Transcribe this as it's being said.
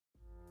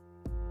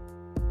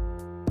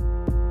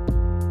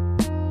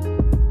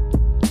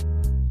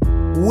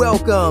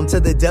Welcome to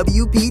the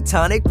WP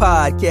Tonic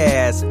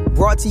Podcast,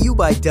 brought to you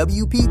by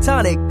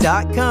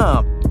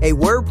WPTonic.com, a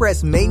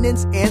WordPress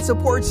maintenance and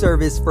support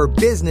service for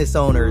business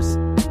owners.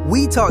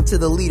 We talk to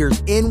the leaders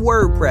in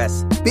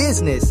WordPress,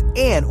 business,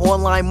 and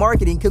online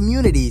marketing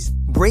communities,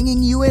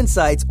 bringing you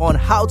insights on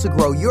how to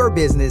grow your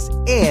business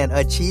and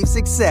achieve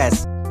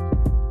success.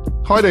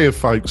 Hi there,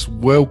 folks.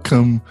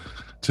 Welcome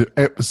to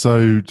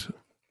episode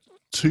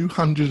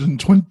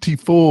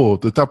 224,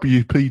 the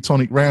WP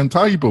Tonic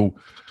Roundtable.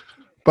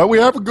 But we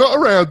haven't got a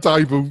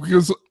roundtable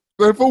because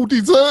they've all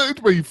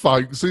deserted me,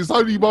 folks. It's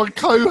only my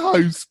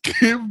co-host,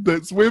 Kim,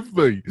 that's with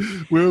me.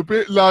 We're a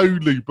bit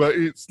lonely, but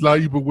it's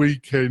Labour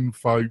weekend,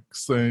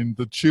 folks, and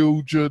the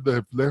children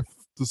have left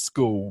the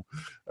school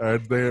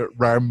and they're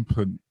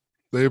rampant.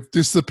 They've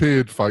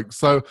disappeared, folks.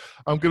 So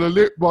I'm going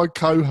to let my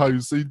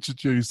co-host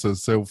introduce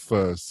herself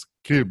first.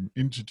 Kim,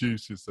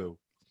 introduce yourself.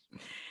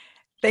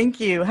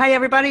 Thank you. Hi,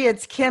 everybody.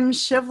 It's Kim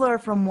Shivler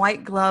from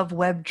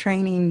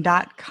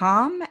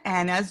whiteglovewebtraining.com.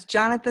 And as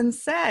Jonathan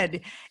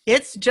said,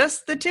 it's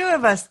just the two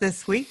of us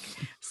this week.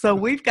 So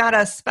we've got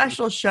a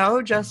special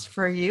show just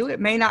for you.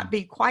 It may not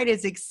be quite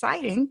as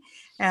exciting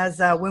as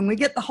when we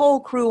get the whole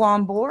crew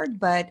on board,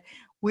 but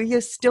we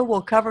still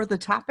will cover the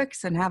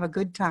topics and have a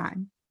good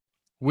time.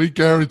 We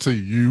guarantee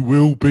you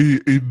will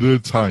be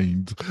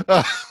entertained.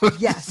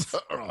 Yes.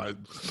 All right.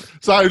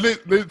 So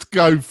let's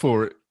go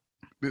for it.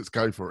 Let's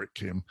go for it,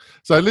 Kim.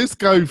 So let's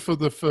go for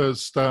the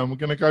first. We're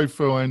going to go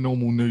through our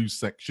normal news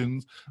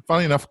sections.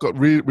 Funny enough,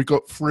 we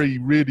got three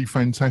really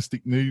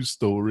fantastic news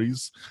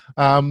stories.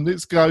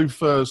 Let's go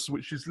first,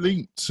 which is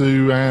linked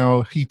to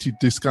our heated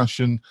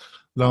discussion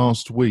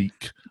last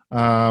week.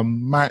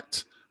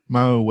 Matt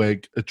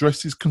Moaweg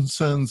addresses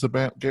concerns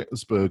about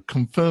Gettysburg,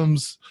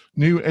 confirms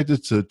new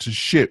editor to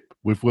ship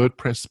with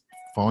WordPress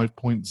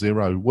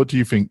 5.0. What do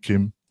you think,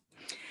 Kim?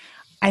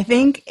 I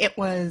think it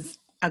was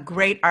a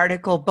great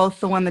article, both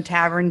the one the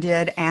Tavern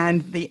did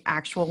and the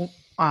actual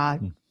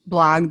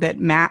blog that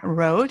Matt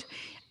wrote.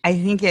 I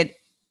think it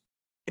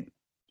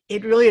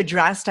really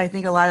addressed, I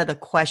think, a lot of the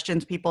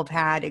questions people have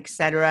had,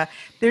 etc.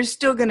 There's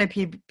still going to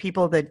be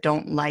people that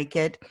don't like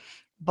it,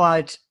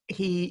 but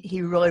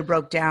he really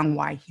broke down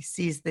why he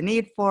sees the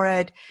need for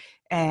it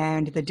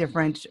and the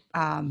different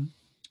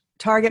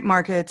target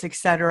markets,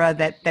 etc.,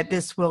 that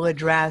this will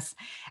address.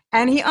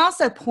 And he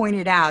also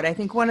pointed out, I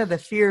think one of the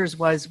fears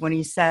was when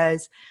he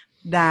says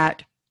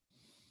that,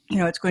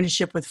 it's going to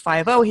ship with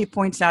 5.0. He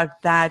points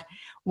out that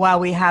while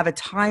we have a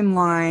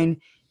timeline,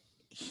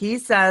 he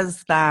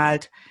says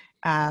that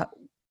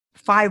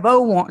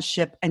 5.0 won't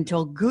ship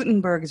until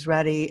Gutenberg is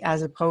ready,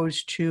 as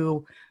opposed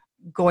to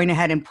going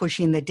ahead and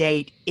pushing the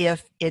date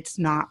if it's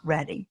not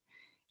ready.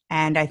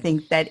 And I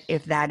think that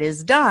if that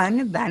is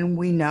done, then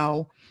we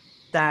know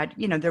that,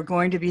 there's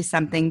going to be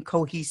something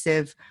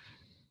cohesive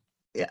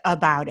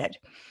about it.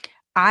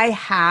 I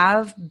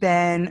have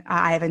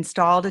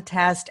installed a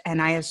test and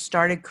I have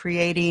started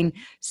creating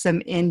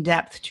some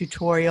in-depth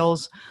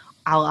tutorials.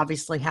 I'll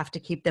obviously have to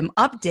keep them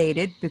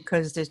updated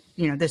because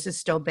this is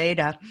still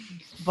beta,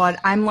 but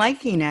I'm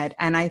liking it.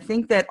 And I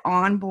think that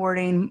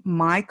onboarding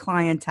my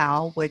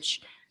clientele, which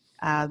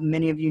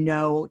many of you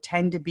know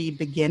tend to be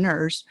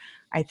beginners,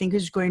 I think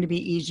is going to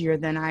be easier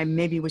than I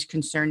maybe was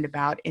concerned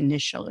about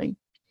initially.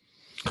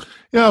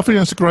 Yeah, I think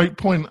that's a great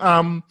point.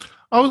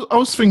 I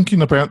was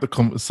thinking about the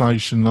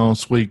conversation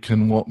last week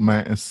and what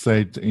Matt has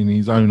said in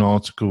his own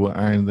article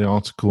and the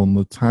article on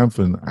the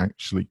Tavern,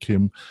 actually,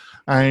 Kim.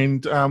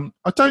 And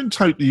I don't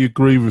totally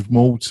agree with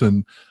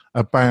Morton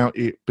about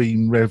it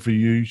being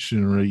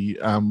revolutionary,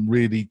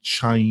 really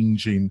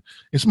changing.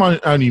 It's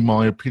only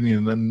my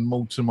opinion, and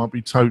Morton might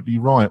be totally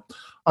right.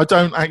 I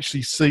don't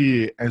actually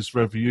see it as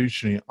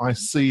revolutionary. I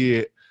see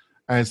it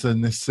as a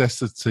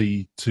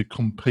necessity to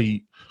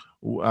compete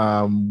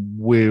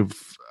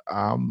with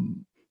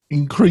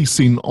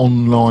increasing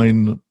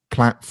online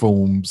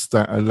platforms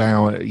that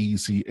allow an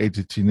easy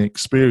editing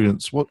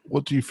experience.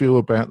 What do you feel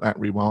about that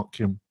remark,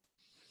 Kim?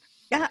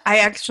 Yeah, I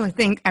actually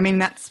think,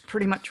 that's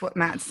pretty much what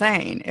Matt's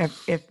saying.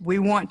 If we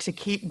want to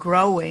keep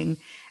growing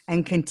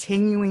and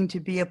continuing to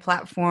be a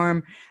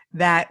platform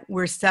that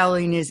we're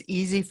selling is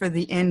easy for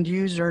the end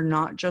user,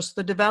 not just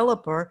the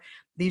developer,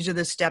 these are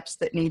the steps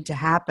that need to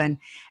happen.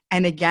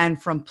 And again,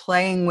 from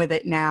playing with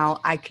it now,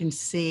 I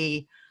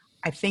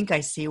think I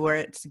see where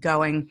it's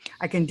going.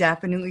 I can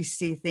definitely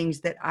see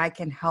things that I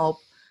can help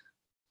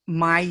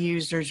my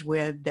users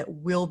with that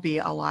will be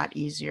a lot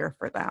easier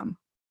for them.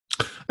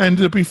 And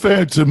to be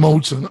fair to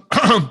Morton,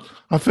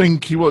 I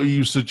think what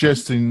you're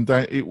suggesting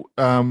that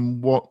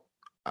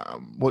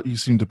what you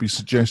seem to be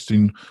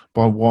suggesting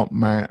by what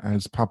Matt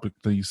has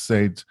publicly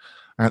said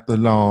at the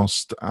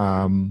last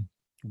WordCamp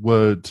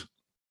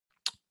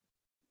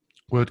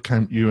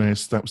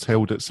US that was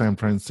held at San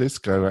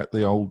Francisco at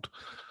the old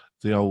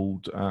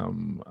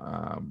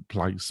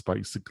place,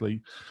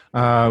 basically.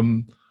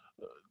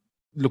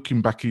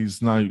 Looking back at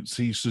his notes,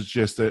 he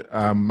suggests that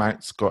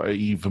Matt's got an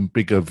even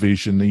bigger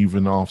vision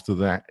even after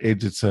that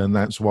editor, and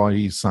that's why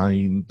he's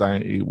saying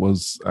that it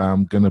was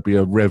going to be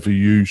a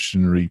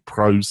revolutionary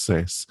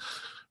process,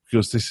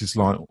 because this is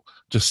like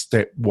just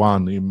step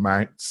one in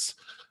Matt's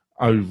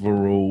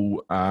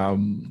overall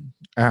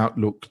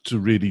outlook to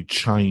really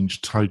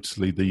change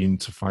totally the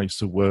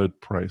interface of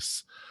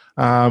WordPress.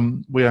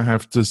 We'll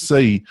have to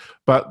see.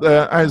 But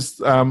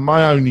as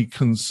my only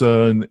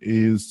concern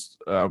is,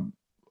 and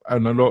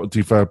a lot of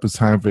developers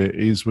have it,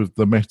 is with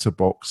the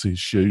MetaBox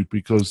issue,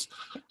 because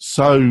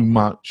so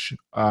much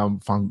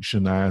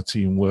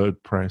functionality in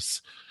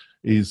WordPress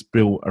is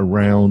built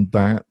around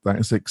that.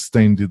 That's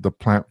extended the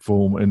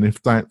platform. And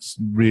if that's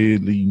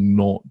really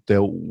not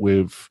dealt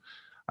with,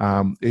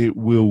 it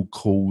will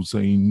cause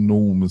an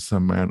enormous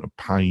amount of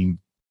pain,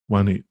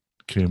 won't it,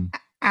 Kim?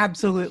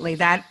 Absolutely.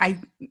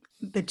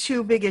 The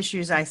two big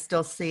issues I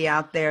still see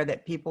out there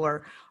that people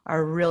are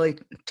really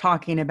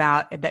talking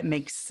about that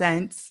makes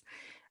sense,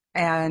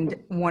 and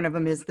one of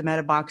them is the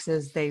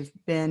MetaBoxes. They've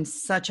been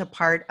such a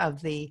part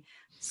of the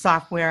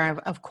software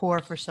of Core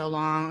for so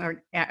long,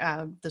 or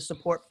the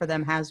support for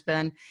them has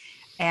been,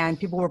 and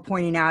people were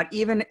pointing out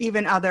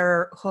even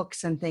other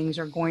hooks and things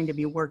are going to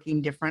be working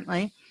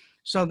differently.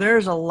 So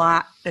there's a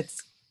lot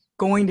that's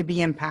going to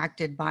be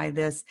impacted by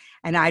this,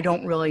 and I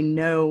don't really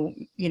know,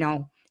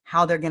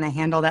 how they're going to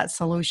handle that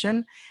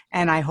solution.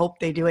 And I hope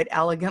they do it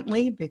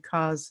elegantly,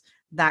 because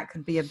that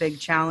could be a big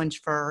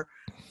challenge for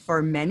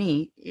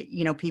many,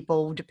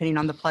 people, depending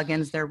on the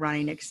plugins they're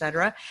running, et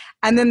cetera.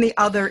 And then the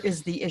other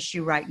is the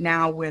issue right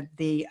now with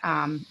the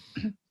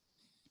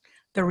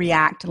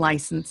React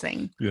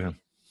licensing. Yeah.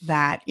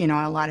 That,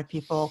 a lot of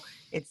people,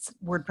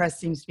 WordPress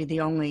seems to be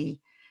the only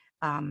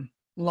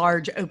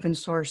large open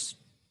source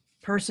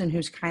person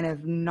who's kind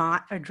of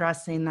not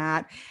addressing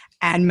that.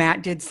 And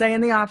Matt did say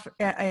in the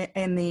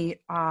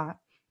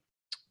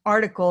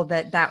article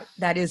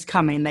that is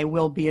coming. They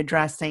will be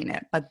addressing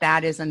it, but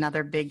that is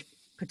another big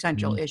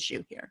potential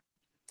issue here.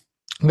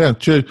 Yeah,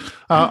 true.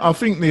 I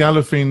think the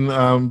other thing,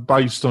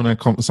 based on our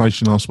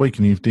conversation last week,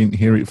 and if you didn't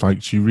hear it,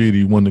 folks, you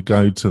really want to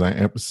go to that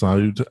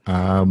episode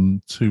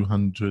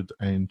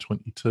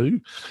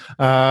 222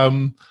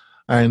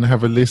 and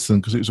have a listen,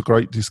 because it was a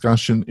great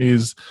discussion.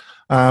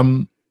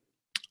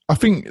 I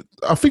think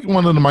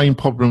one of the main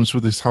problems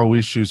with this whole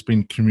issue has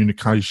been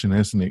communication,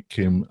 hasn't it,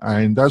 Kim?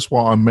 And that's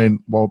what I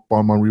meant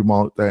by my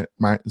remark that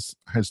Matt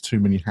has too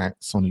many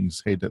hats on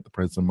his head at the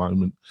present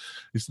moment.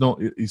 It's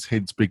not his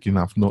head's big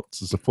enough not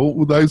to support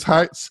all those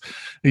hats.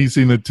 He's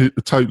in a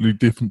totally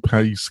different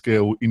pay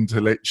scale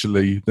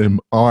intellectually than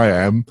I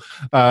am.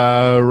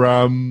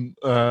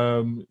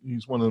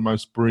 He's one of the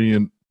most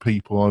brilliant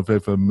people I've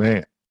ever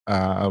met.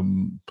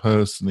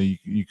 Personally,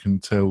 you can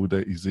tell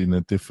that he's in a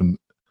different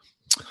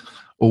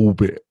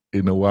orbit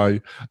in a way.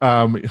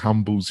 It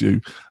humbles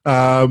you,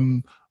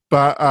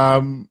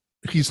 but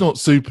he's not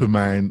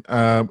Superman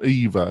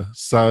either.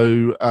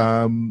 So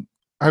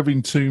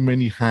having too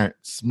many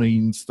hats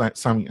means that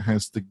something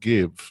has to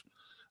give.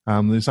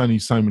 There's only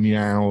so many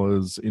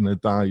hours in a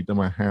day, no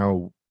matter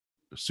how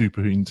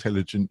super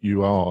intelligent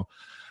you are,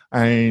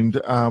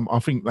 and I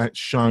think that's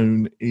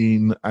shown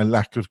in a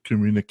lack of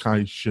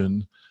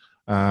communication,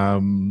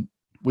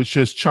 which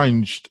has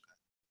changed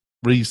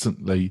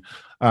recently,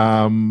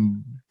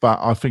 but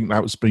I think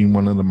that's been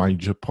one of the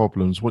major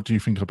problems. What do you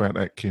think about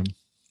that, Kim?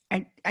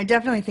 I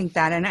definitely think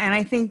that, and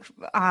I think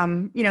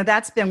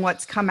that's been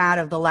what's come out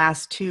of the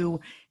last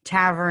two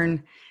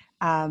Tavern,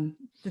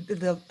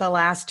 the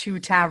last two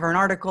Tavern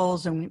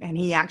articles, and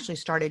he actually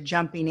started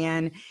jumping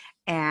in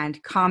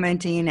and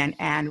commenting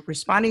and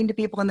responding to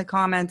people in the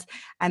comments,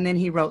 and then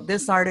he wrote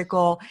this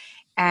article,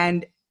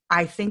 and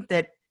I think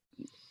that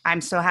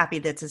I'm so happy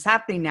that this is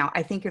happening now.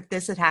 I think if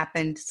this had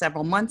happened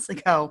several months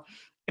ago,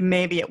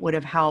 maybe it would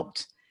have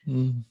helped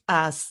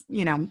us,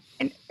 and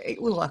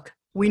look,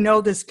 we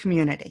know this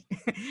community.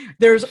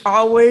 There's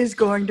always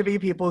going to be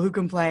people who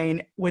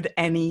complain with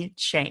any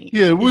change.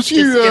 Yeah, was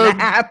it's going to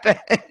happen.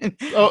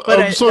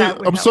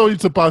 I'm sorry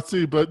to butt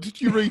in, but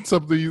did you read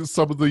some of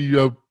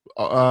the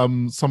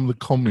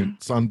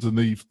comments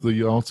underneath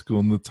the article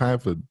on the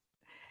Tavern?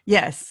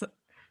 Yes.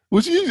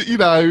 Was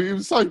it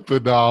was so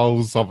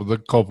banal, some of the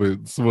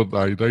comments, weren't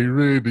they? They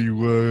really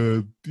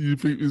were. You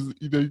think,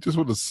 you just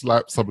want to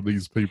slap some of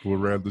these people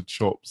around the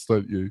chops,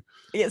 don't you?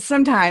 Yeah,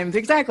 sometimes,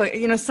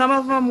 exactly. Some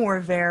of them were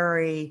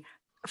very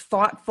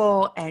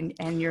thoughtful,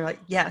 and you're like,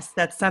 yes,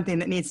 that's something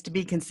that needs to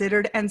be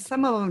considered. And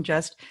some of them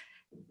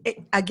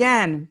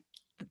and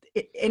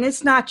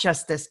it's not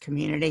just this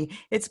community.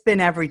 It's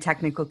been every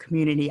technical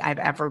community I've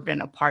ever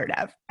been a part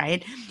of,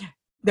 right?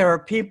 There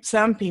are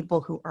some people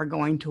who are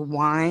going to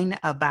whine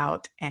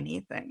about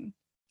anything.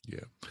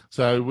 Yeah.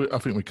 So I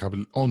think we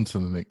covered on to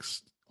the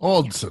next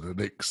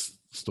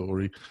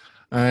story,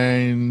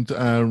 and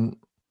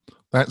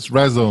that's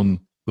Razon,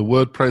 the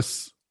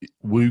WordPress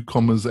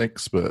WooCommerce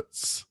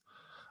experts.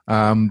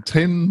 10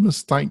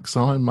 mistakes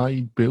I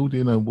made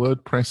building a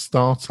WordPress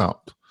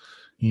startup.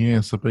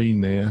 Yes, I've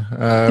been there.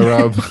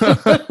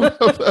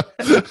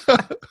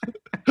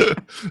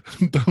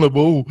 Done them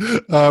all.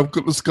 I've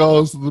got the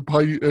scars of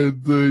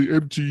the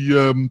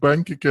empty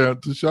bank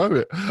account to show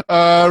it.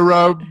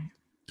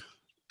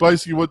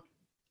 Basically,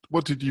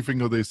 what did you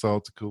think of this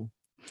article?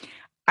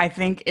 I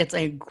think it's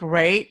a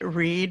great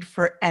read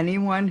for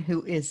anyone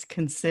who is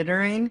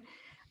considering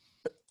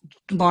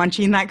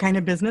launching that kind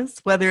of business,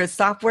 whether it's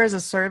software as a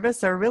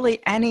service or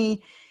really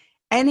any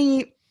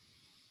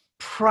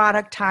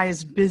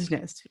productized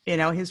business.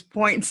 His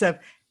points of,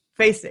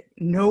 face it,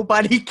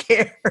 nobody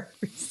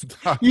cares.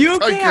 You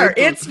care.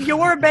 It's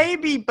your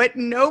baby, but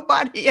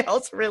nobody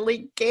else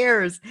really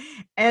cares.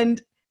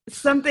 And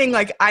something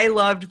like I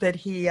loved that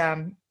he,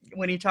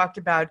 when he talked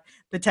about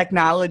the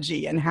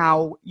technology and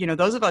how,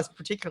 those of us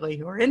particularly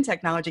who are in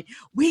technology,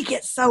 we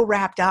get so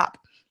wrapped up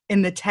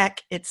in the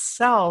tech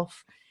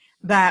itself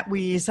that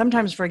we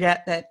sometimes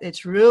forget that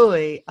it's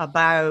really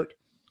about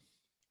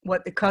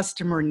what the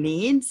customer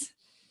needs.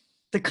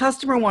 The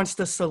customer wants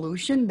the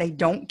solution. They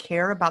don't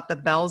care about the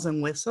bells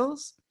and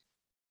whistles.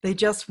 They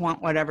just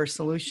want whatever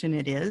solution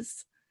it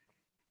is.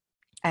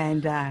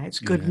 And it's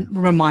good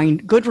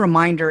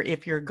reminder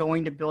if you're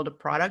going to build a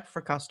product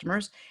for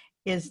customers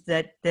is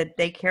that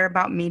they care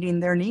about meeting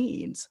their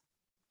needs.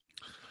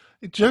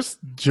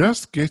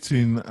 Just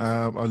getting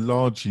a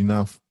large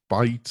enough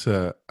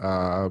beta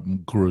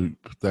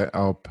group that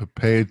are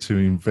prepared to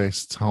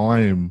invest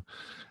time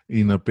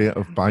in a bit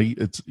of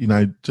beta,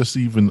 just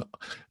even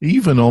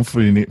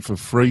offering it for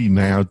free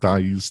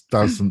nowadays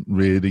doesn't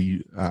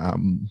really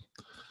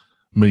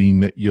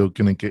mean that you're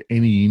going to get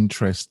any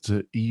interest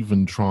to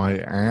even try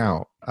it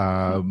out.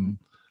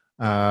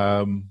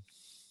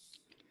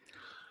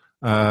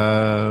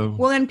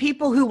 Well, and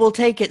people who will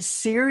take it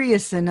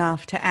serious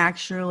enough to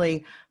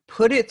actually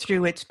put it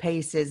through its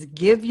paces,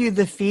 give you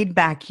the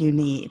feedback you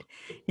need.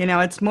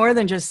 It's more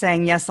than just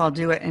saying, yes, I'll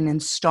do it and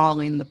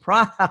installing the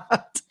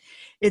product.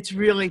 It's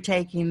really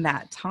taking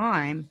that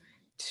time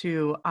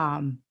to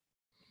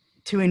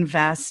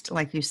invest,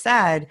 like you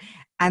said,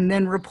 and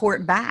then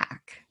report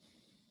back.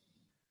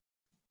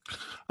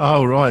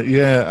 Oh, right.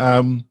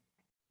 Yeah.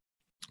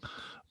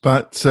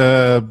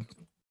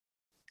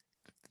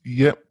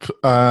 Yep.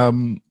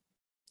 I'm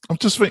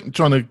just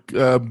trying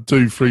to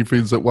do three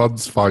things at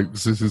once,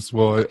 folks. This is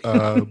why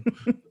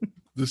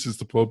this is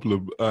the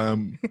problem.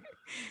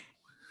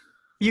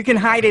 You can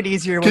hide it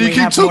easier when we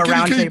have more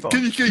roundtable.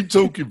 Can you keep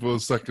talking for a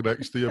second,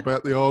 actually,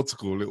 about the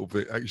article a little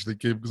bit, actually,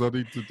 Kim, because I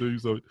need to do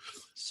something.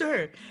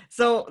 Sure.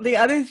 So the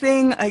other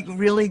thing,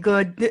 really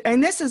good,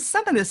 and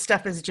some of this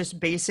stuff is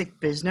just basic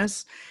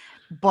business,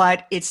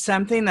 but it's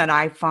something that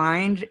I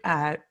find,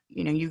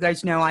 you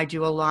guys know I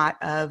do a lot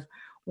of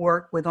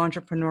work with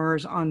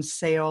entrepreneurs on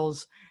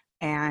sales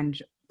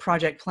and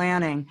project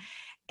planning.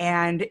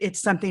 And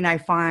it's something I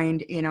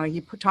find,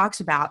 he talks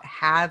about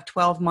have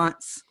 12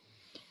 months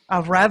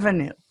of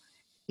revenue,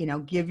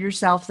 give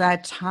yourself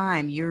that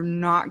time.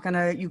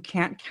 You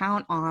can't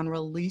count on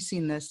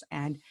releasing this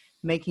and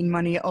making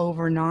money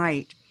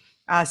overnight.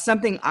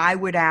 Something I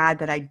would add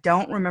that I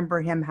don't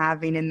remember him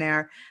having in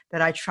there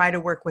that I try to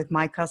work with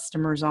my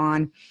customers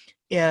on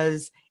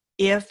is,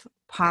 if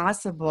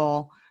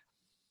possible,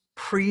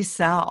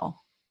 pre-sell.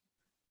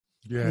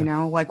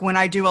 Yeah. Like when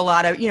I do a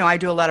lot of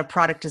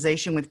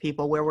productization with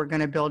people where we're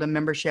going to build a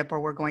membership or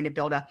we're going to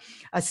build a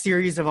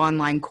series of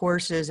online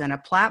courses and a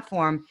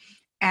platform.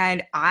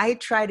 And I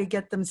try to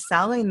get them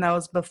selling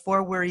those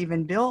before we're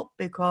even built,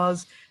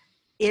 because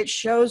it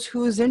shows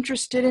who's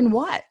interested in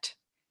what,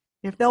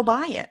 if they'll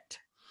buy it.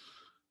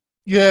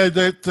 Yeah,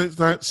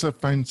 that's a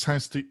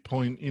fantastic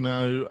point.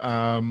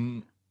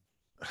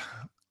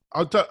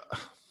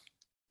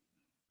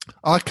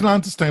 I can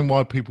understand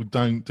why people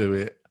don't do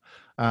it.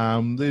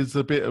 There's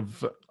a bit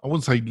of, I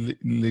wouldn't say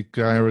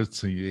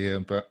legality here,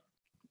 but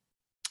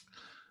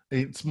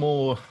it's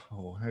more,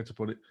 how to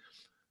put it?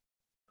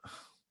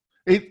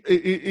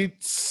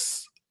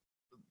 It's,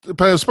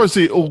 but I suppose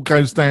it all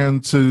goes down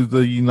to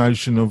the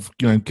notion of,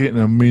 getting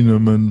a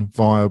minimum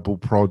viable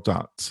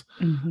product.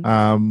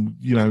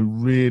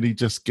 Mm-hmm. Really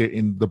just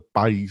getting the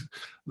base.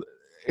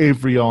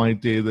 Every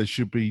idea, there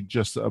should be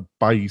just a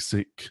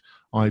basic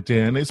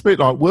idea, and it's a bit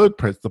like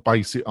WordPress. The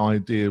basic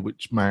idea,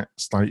 which Matt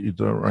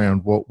stated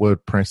around what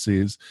WordPress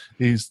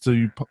is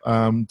to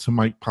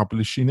make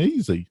publishing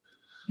easy,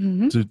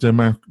 mm-hmm. to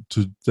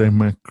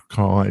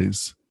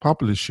democratize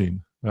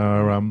publishing.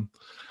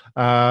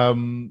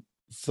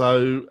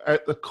 So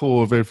at the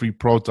core of every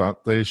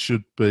product, there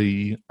should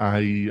be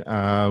a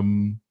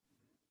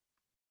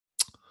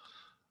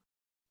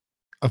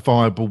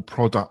viable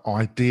product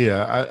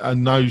idea, a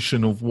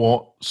notion of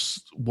what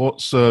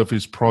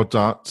service,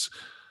 product,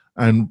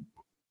 and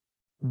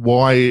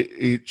why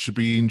it should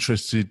be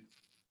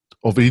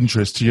of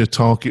interest to your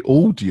target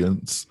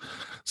audience.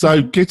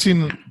 So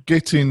getting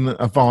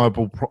a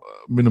viable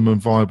minimum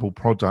viable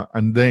product,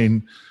 and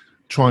then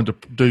trying to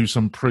do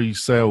some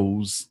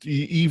pre-sales,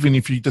 even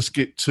if you just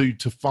get 2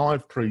 to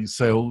 5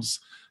 pre-sales,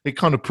 it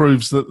kind of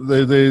proves that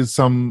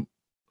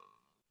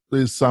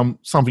there's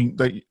something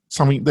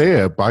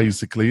there,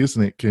 basically,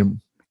 isn't it,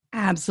 Kim?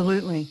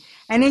 Absolutely.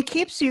 And it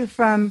keeps you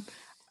from,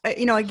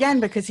 again,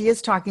 because he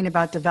is talking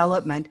about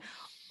development,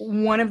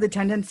 one of the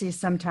tendencies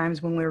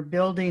sometimes when we're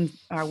building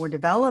or we're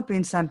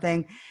developing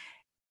something,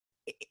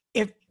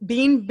 if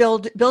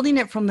building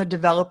it from the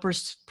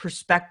developer's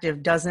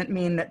perspective doesn't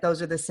mean that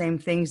those are the same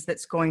things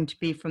that's going to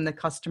be from the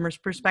customer's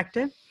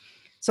perspective.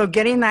 So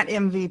getting that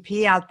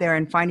MVP out there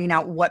and finding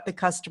out what the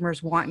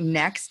customers want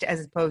next,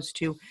 as opposed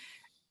to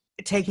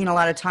taking a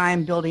lot of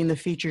time building the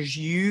features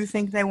you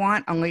think they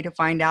want, only to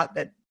find out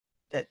that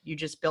you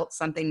just built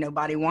something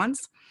nobody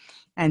wants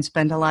and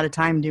spend a lot of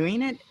time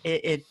doing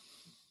it,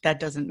 that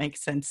doesn't make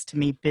sense to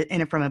me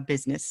from a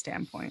business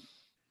standpoint.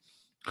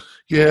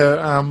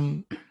 Yeah,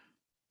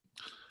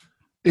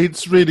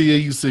 it's really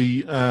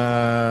easy.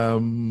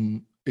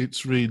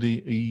 It's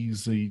really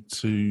easy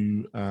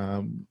to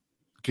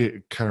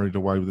get carried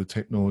away with the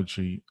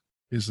technology,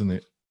 isn't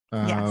it?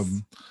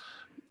 Yes.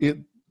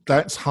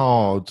 That's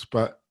hard,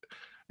 but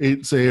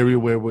it's an area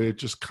where we're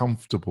just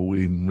comfortable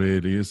in,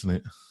 really, isn't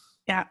it?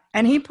 Yeah,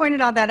 and he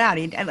pointed all that out.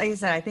 Like I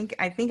said, I think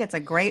it's a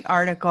great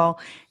article.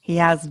 He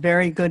has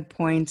very good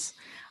points.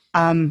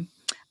 I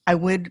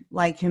would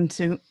like him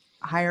to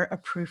hire a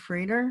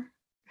proofreader.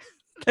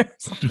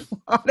 There's a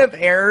lot of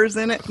errors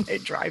in it. They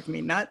drive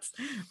me nuts.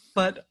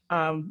 But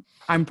I'm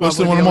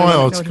probably one of my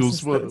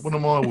articles. But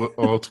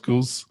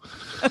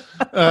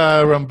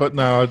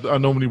no, I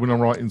normally, when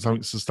I'm writing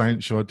something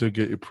substantial, I do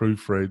get it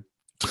proofread.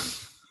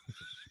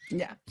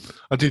 Yeah,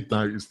 I did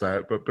notice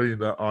that, but being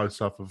that I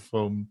suffer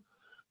from,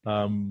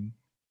 I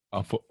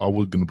thought I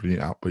was going to bring it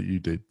up, but you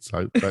did,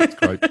 so that's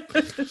great.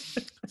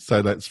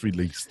 So that's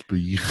released.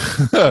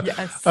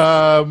 Yes.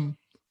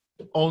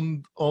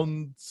 On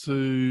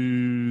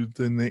to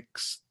the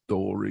next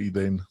story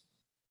then,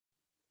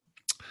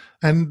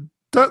 and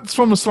that's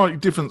from a slightly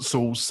different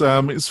source.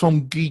 It's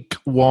from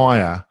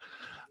GeekWire.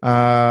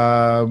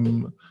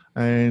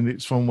 And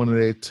it's from one of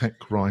their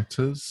tech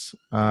writers.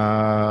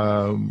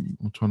 I'm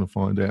trying to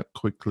find out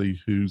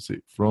quickly who's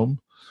it from.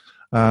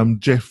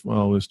 Jeff,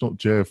 well, it's not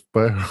Jeff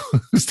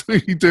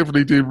Bezos. He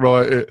definitely did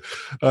write it.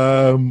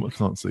 I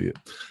can't see it.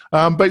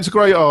 But it's a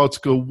great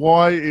article.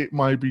 Why it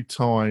may be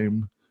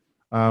time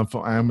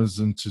for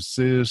Amazon to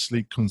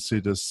seriously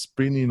consider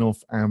spinning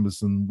off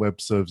Amazon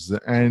Web Services.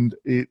 And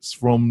it's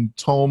from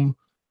Tom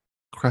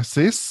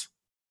Krasit.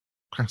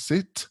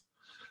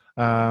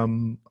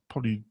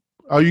 Probably.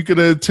 Are you going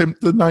to attempt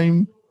the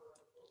name,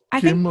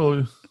 Kim?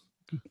 Or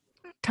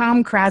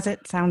Tom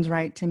Krasit sounds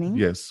right to me.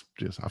 Yes.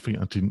 I think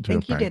I didn't do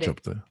a bad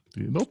job there.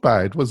 Not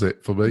bad, was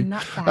it, for me?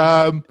 Not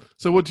bad.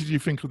 So what did you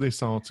think of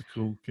this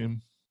article,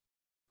 Kim?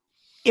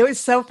 It was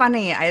so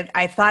funny.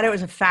 I thought it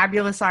was a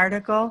fabulous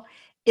article.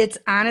 It's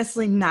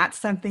honestly not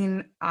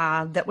something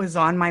that was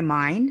on my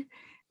mind.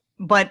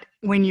 But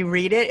when you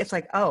read it, it's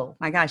like, oh,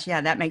 my gosh,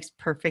 yeah, that makes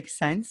perfect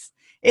sense.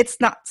 It's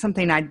not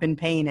something I'd been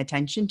paying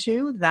attention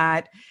to,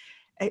 that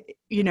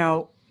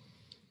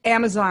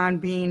Amazon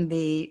being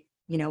the,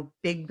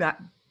 big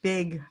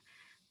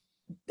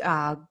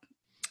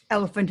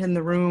elephant in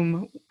the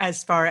room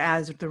as far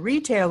as the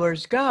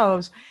retailers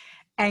goes.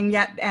 And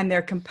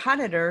their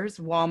competitors,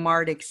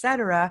 Walmart, et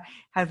cetera,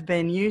 have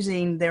been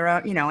using their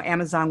own,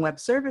 Amazon Web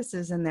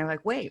Services. And they're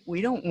like, wait,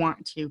 we don't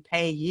want to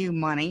pay you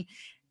money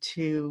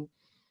to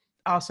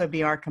also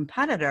be our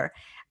competitor.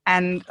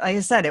 And like I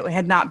said, it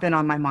had not been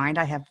on my mind.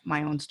 I have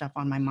my own stuff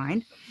on my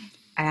mind.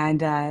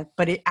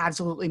 But it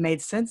absolutely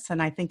made sense.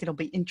 And I think it'll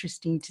be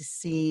interesting to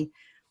see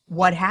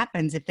what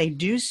happens if they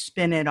do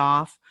spin it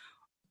off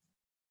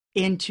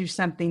into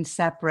something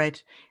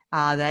separate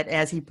that,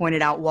 as he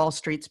pointed out, Wall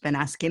Street's been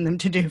asking them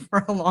to do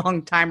for a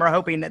long time, or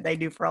hoping that they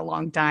do for a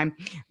long time,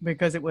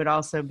 because it would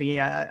also be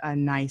a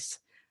nice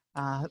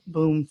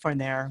boom for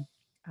their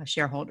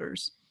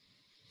shareholders.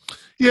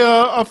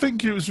 Yeah, I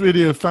think it was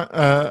really a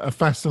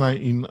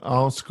fascinating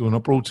article, and I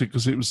brought it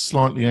because it was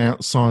slightly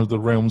outside of the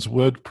realms of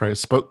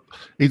WordPress, but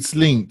it's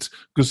linked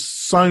because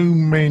so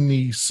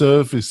many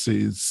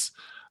services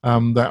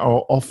that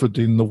are offered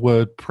in the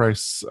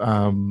WordPress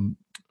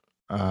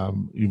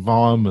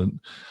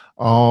environment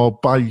are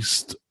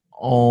based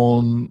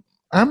on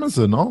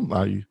Amazon, aren't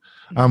they?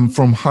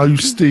 From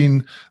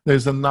hosting,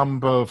 there's a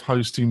number of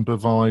hosting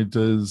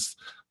providers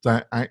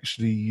that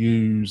actually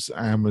use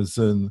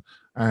Amazon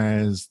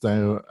as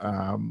their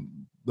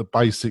the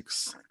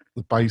basis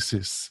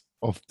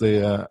of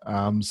their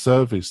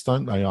service,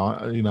 don't they?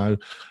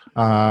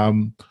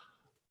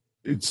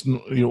 It's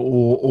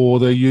or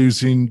they're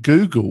using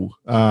Google.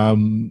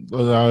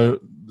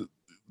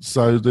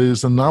 So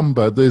there's a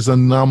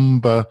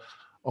number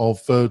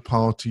of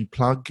third-party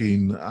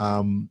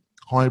plugin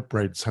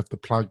hybrids have the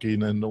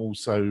plugin, and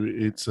also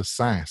it's a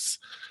SaaS,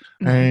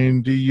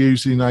 and you're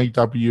using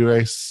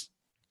AWS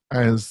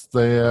as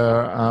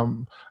their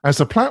as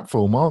a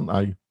platform, aren't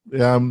they?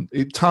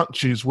 It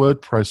touches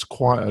WordPress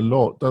quite a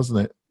lot, doesn't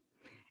it?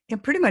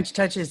 It pretty much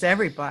touches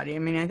everybody. I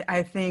mean,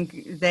 I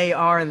think they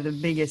are the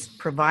biggest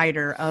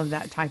provider of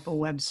that type of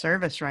web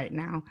service right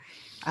now.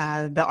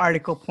 The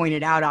article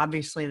pointed out,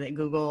 obviously, that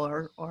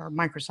Google or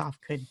Microsoft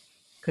could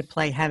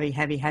play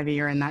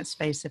heavier in that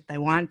space if they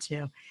want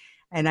to.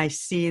 And I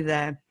see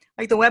the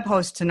web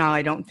hosts and all,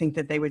 I don't think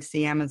that they would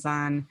see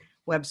Amazon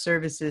Web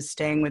Services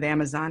staying with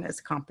Amazon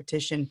as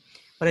competition,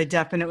 but I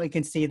definitely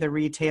can see the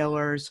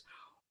retailers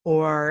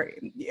or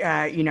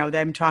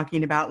them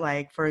talking about,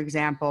 like, for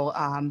example,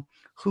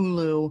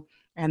 Hulu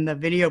and the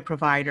video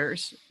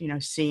providers,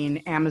 seeing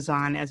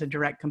Amazon as a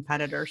direct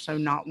competitor, so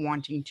not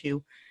wanting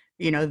to,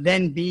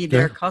 then be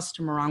their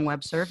customer on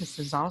web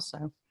services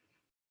also.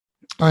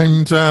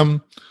 And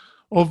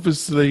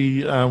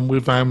obviously,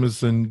 with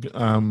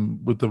Amazon,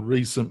 with the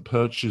recent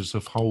purchase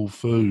of Whole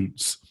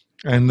Foods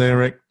and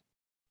their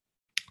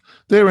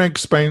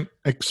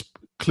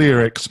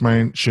clear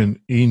expansion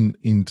in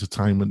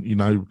entertainment,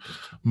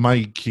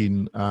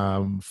 making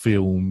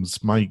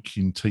films,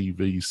 making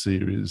TV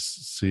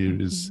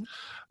series,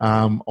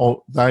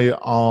 they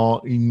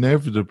are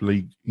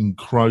inevitably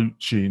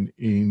encroaching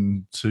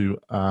into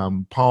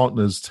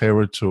partners'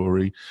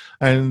 territory,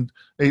 and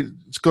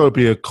it's got to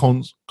be a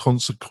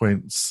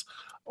consequence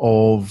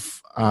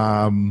of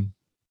them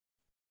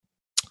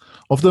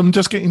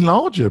just getting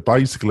larger,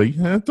 basically,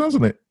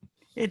 doesn't it?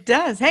 It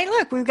does. Hey,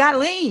 look, we've got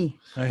Lee.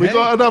 We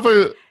got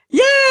another.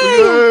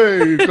 Yay!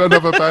 We've got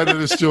another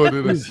panelist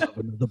joining us.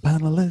 The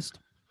panelist.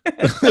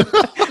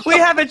 we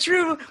have a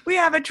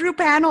true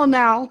panel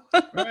now.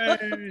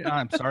 Right.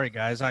 I'm sorry,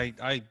 guys.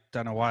 I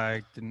don't know why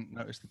I didn't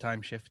notice the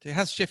time shift. It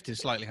has shifted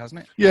slightly, hasn't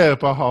it? Yeah,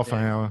 about half an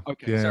hour.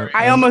 Okay, yeah. sorry.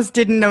 I almost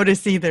didn't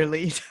notice either,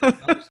 Lee.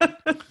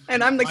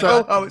 And I'm the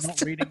co-host. I'm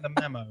not reading the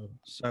memo,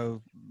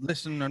 so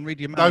listen and read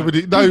your memo.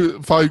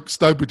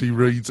 Nobody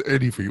reads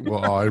anything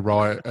what I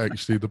write.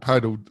 Actually, the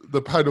panel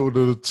are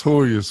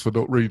notorious for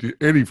not reading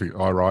anything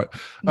I write.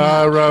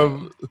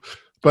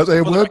 But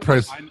their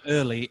WordPress. I'm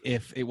early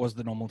if it was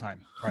the normal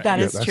time. Right. That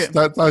is true.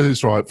 That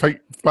is right.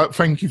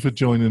 Thank you for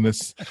joining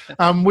us.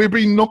 We've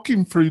been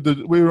knocking through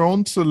we're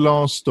on to the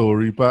last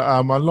story, but I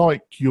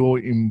like your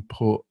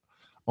input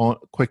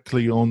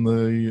quickly on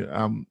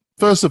the.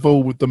 First of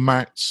all, with the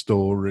Matt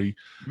story,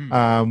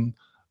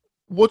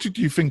 what did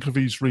you think of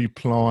his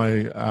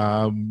reply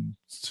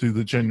to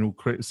the general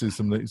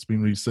criticism that he's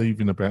been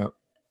receiving about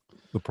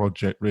the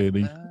project,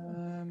 really?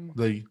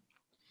 Lee?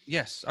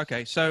 Yes,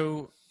 okay.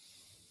 So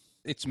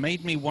it's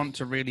made me want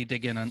to really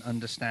dig in and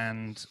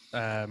understand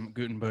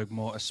Gutenberg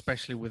more,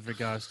 especially with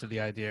regards to the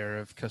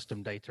idea of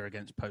custom data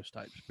against post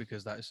types,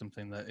 because that is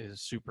something that is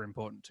super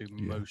important to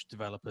most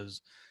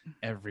developers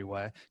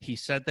everywhere. He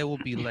said there will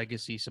be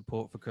legacy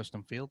support for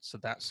custom fields, so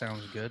that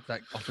sounds good.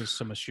 That offers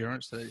some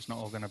assurance that it's not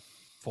all going to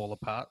fall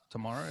apart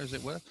tomorrow, as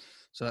it were.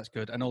 So that's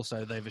good. And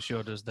also, they've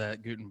assured us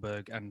that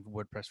Gutenberg and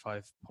WordPress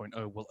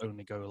 5.0 will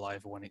only go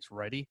live when it's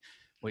ready,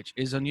 which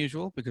is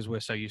unusual because we're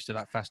so used to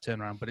that fast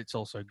turnaround, but it's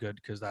also good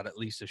because that at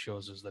least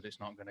assures us that it's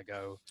not going to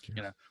go,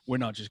 we're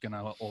not just going to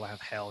all have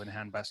hell in a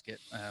handbasket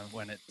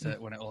when it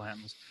all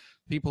happens.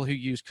 People who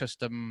use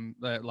custom,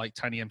 like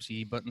tiny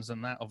MCE buttons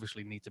and that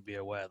obviously need to be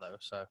aware though.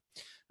 So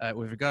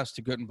with regards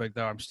to Gutenberg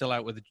though, I'm still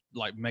out with,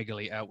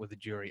 megally out with the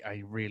jury.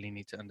 I really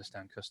need to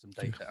understand custom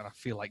data and I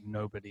feel like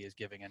nobody is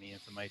giving any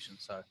information.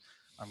 So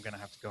I'm going to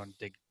have to go and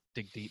dig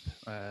deep.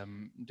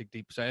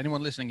 So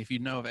anyone listening, if you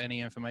know of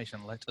any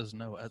information, let us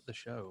know at the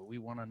show. We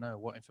want to know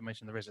what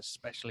information there is,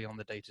 especially on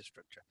the data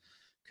structure,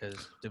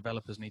 because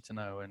developers need to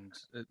know. And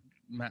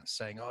Matt's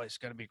saying, it's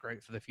going to be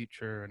great for the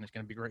future and it's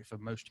going to be great for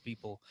most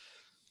people,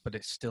 but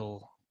it's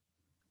still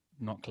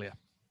not clear.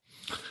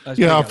 I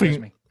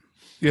think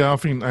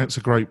that's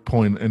a great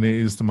point, and it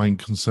is the main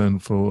concern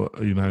for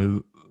for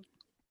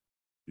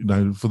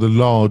the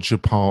larger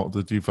part of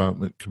the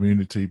development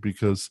community,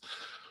 because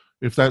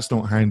if that's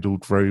not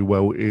handled very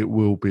well, it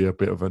will be a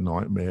bit of a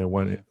nightmare,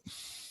 won't it?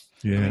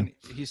 Yeah. I mean,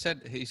 he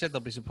said there'll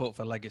be support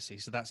for legacy,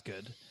 so that's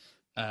good.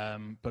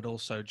 But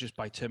also, just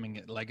by terming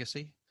it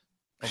legacy,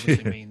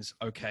 obviously means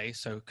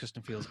so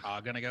custom fields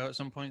are going to go at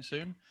some point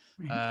soon.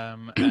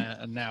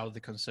 And now the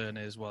concern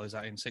is, is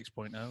that in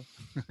 6.0?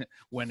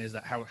 When is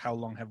that? How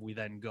long have we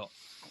then got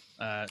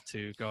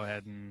to go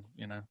ahead and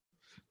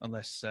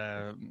unless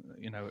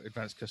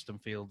Advanced Custom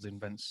Fields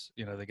invents,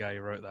 the guy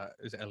who wrote that,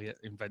 is Elliot,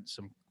 invents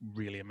some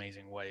really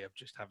amazing way of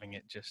just having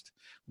it just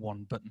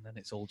one button and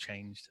it's all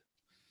changed.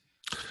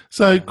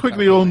 So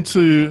quickly on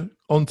to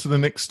the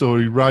next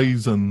story,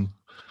 Raisin.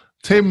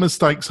 10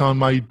 mistakes I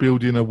made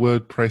building a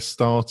WordPress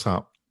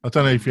startup. I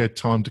don't know if you had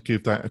time to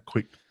give that a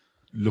quick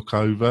look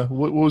over.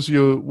 What's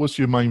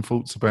your main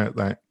thoughts about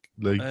that,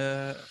 Lee?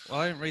 I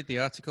didn't read the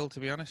article, to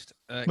be honest,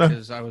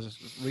 because I was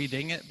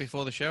reading it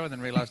before the show and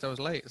then realized I was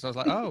late. So I was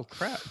like, oh,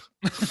 crap.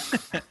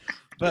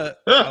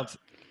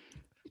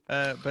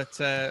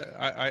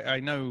 I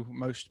know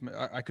most.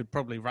 I could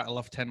probably rattle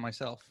off 10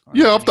 myself.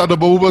 Yeah, I've done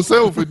them all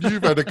myself, and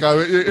you've had a go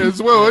at it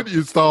as well, haven't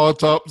you?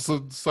 Startups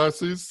and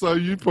sassies, so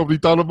you've probably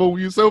done them all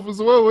yourself as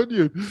well, haven't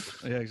you?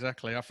 Yeah,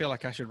 exactly. I feel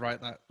like I should write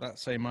that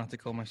same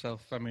article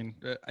myself. I mean,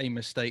 a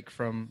mistake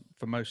for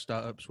most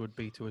startups would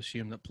be to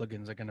assume that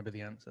plugins are going to be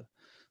the answer,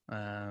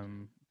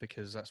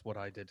 because that's what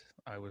I did.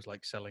 I was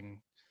like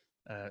selling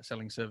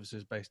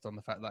services based on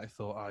the fact that I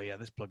thought,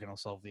 this plugin will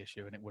solve the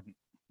issue, and it wouldn't,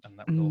 and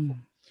that was awful.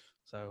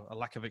 So a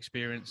lack of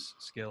experience,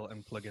 skill,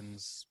 and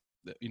plugins,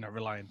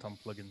 reliant on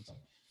plugins.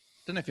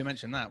 Don't know if you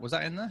mentioned that. Was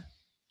that in there?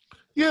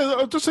 Yeah,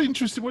 I'm just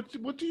interested.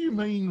 What do you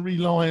mean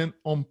reliant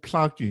on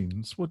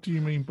plugins? What do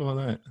you mean by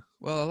that?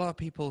 Well, a lot of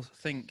people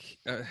think,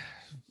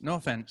 no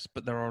offense,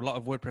 but there are a lot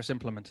of WordPress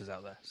implementers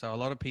out there. So a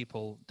lot of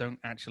people don't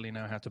actually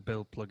know how to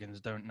build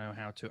plugins, don't know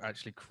how to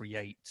actually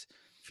create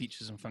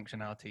features and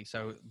functionality.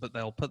 But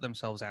they'll put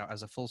themselves out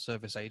as a full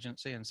service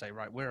agency and say,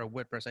 right, we're a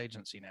WordPress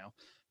agency now.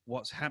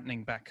 What's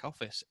happening back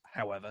office,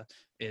 however,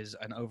 is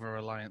an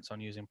over-reliance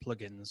on using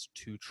plugins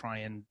to try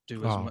and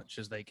do as much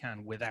as they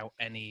can without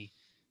any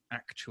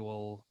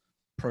actual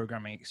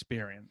programming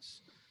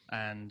experience.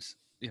 And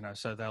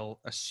so they'll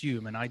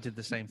assume, and I did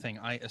the same thing.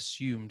 I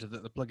assumed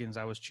that the plugins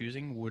I was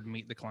choosing would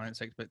meet the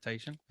client's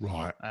expectation.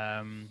 Right.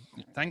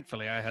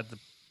 Thankfully, I had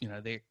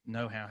they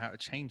know how to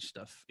change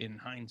stuff in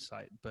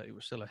hindsight, but it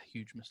was still a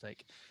huge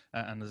mistake.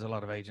 And there's a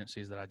lot of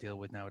agencies that I deal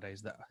with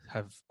nowadays that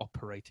have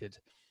operated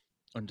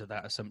under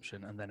that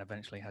assumption, and then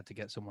eventually had to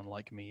get someone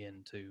like me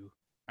in to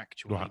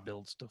actually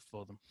build stuff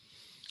for them.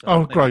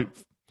 So, great.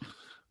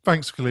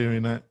 Thanks for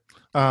clearing that.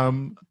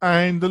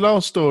 And the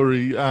last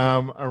story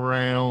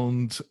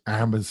around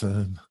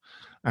Amazon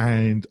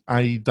and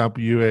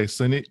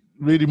AWS, and it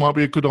really might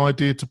be a good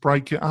idea to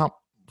break it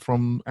up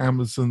from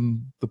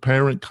Amazon, the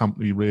parent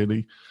company,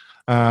 really.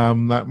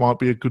 That might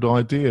be a good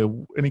idea.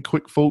 Any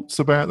quick thoughts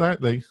about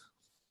that, Lee?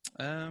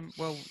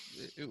 Well,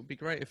 it would be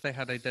great if they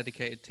had a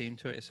dedicated team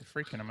to it. It's a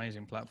freaking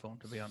amazing platform,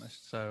 to be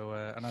honest. So,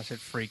 and I said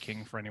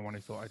freaking for anyone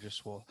who thought I just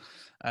swore.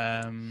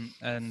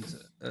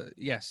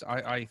 Yes,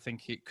 I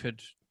think it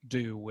could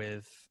do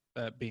with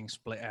being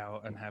split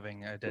out and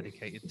having a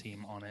dedicated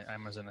team on it.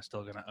 Amazon are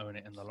still going to own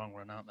it in the long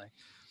run, aren't they?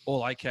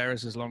 All I care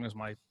is as long as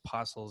my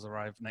parcels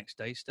arrive next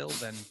day still,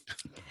 then...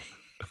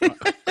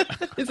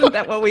 Isn't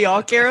that what we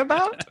all care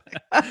about?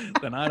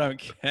 Then I don't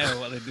care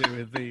what they do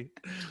with the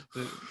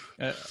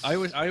I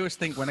always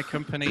think when a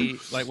company,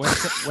 like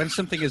when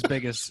something as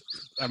big as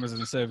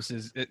Amazon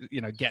services,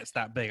 gets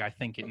that big, I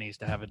think it needs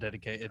to have a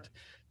dedicated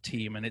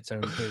team and its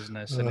own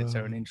business and its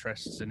own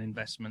interests and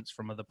investments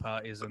from other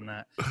parties, and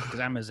that, because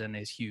Amazon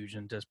is huge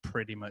and does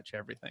pretty much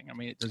everything. I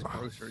mean, it does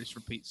groceries for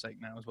Pete's sake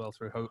now as well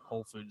through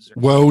Whole Foods.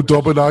 World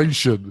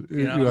domination.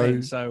 You know what I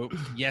mean? So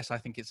yes, I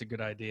think it's a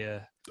good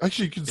idea.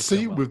 Actually, you can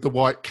see him with the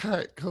white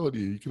cat, can't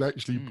you? You can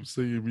actually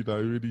see him,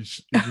 in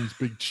his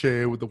big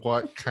chair with the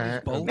white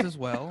cat. He's bald as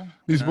well.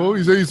 He's bald.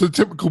 He's a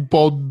typical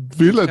Bond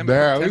villain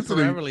now, isn't he?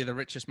 Temporarily the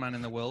richest man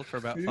in the world for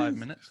about 5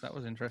 minutes. That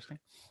was interesting.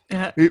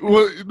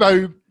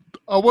 I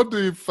wonder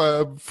if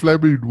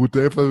Fleming would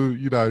ever,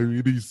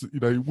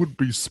 it wouldn't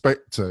be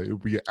Spectre, it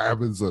would be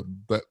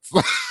Amazon. That's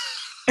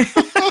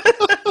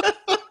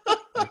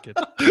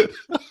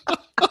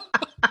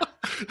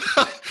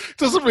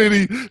doesn't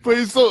really, but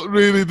it's not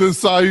really the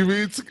same.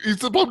 It's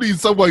probably in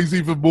some ways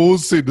even more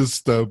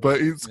sinister,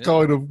 but it's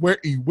kind of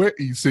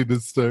wetty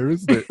sinister,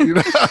 isn't it?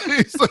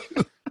 It's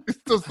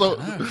just not.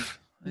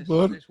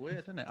 It's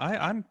weird, isn't it?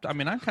 I'm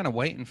kind of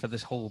waiting for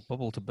this whole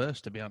bubble to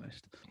burst, to be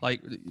honest.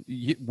 Like,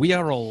 we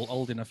are all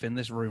old enough in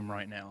this room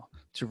right now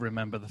to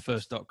remember the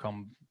first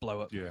 .com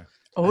blow up. Yeah.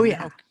 Oh, and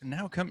yeah.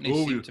 Now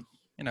companies seem to.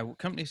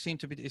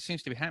 It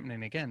seems to be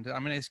happening again. I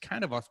mean, it's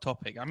kind of off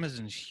topic.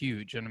 Amazon's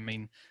huge, and I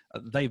mean,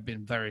 they've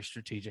been very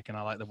strategic, and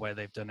I like the way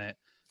they've done it.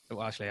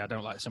 Well, actually, I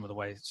don't like some of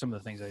the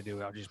things they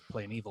do are just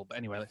plain evil. But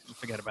anyway, let's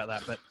forget about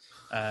that. But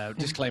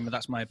disclaimer,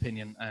 that's my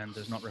opinion and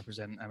does not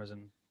represent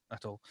Amazon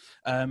at all.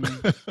 Don't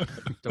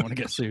want to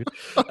get sued.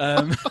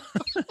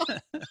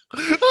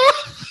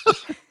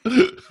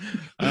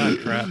 Oh,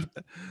 crap.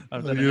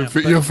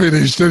 You're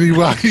finished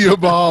anyway. You're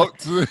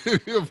marked. I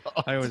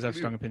always have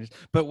strong opinions.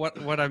 But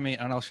what I mean,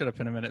 and I'll shut up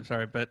in a minute,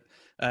 sorry, but,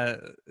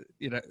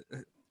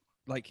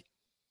 like,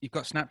 you've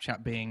got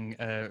Snapchat being,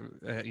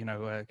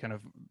 kind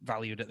of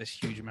valued at this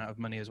huge amount of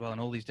money as well, and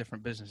all these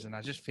different businesses, and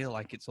I just feel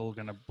like it's all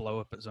going to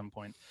blow up at some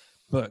point.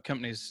 But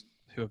companies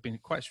who have been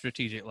quite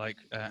strategic, like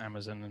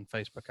Amazon and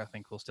Facebook, I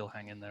think will still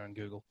hang in there, and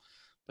Google.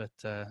 But,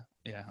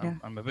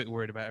 I'm a bit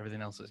worried about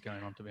everything else that's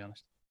going on, to be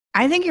honest.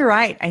 I think you're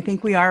right. I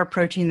think we are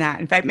approaching that.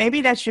 In fact,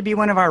 maybe that should be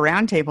one of our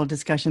roundtable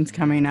discussions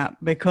coming up,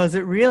 because it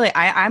really,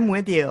 I'm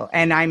with you.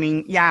 And I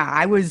mean,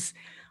 I was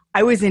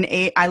in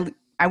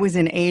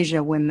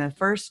Asia when the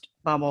first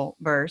bubble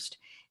burst,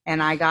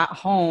 and I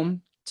got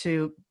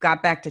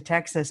back to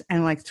Texas,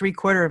 and like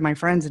 3/4 of my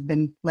friends had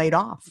been laid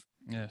off.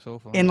 Yeah, it's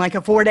awful. In like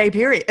a 4-day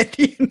period,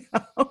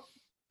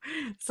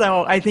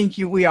 So I think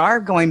we are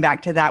going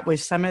back to that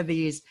with some of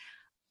these.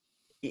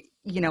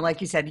 Like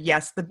you said,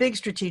 yes, the big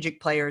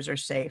strategic players are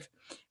safe,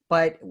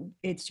 but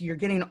you're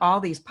getting all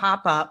these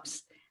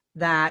pop-ups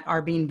that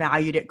are being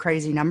valued at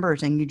crazy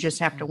numbers, and you just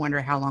have to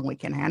wonder how long we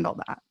can handle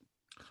that.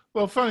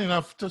 Well, funny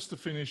enough, just to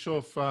finish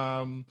off,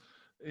 there's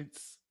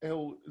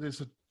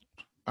a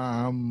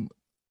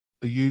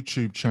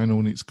YouTube channel,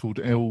 and it's called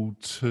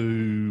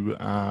L2,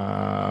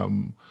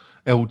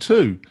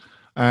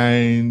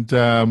 and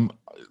the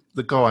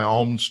guy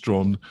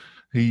Armstrong,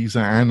 he's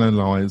an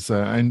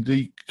analyzer, and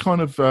he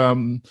kind of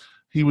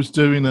he was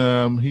doing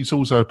he's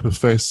also a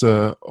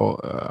professor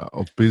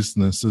of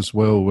business as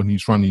well, when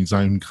he's running his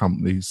own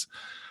companies,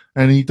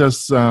 and he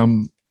does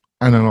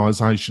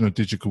analyzation of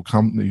digital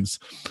companies,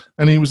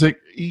 and he was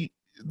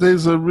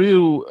there's a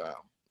real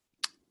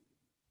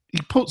he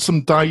put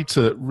some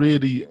data that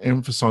really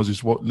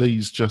emphasizes what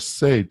Lee's just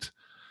said,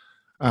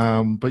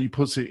 but he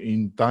puts it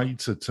in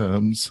data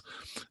terms,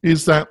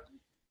 is that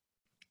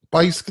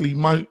basically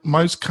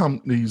most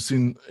companies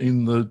in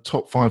the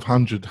top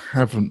 500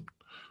 haven't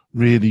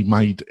really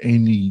made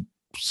any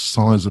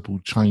sizable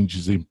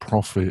changes in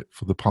profit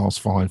for the past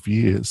 5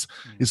 years.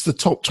 It's the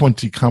top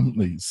 20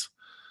 companies.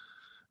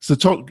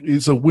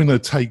 It's a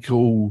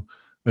winner-take-all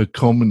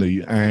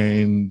economy,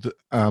 and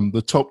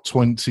the top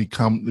 20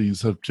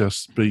 companies have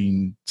just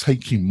been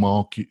taking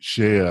market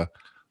share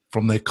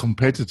from their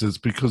competitors,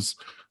 because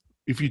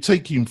if you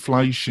take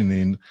inflation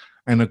in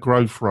and a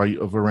growth rate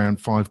of around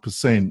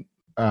 5%,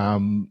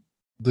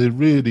 there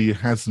really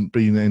hasn't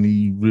been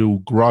any real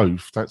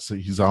growth. That's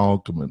his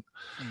argument.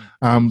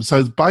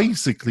 So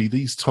basically,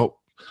 these top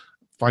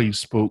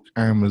Facebook,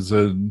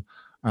 Amazon,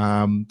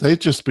 they've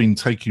just been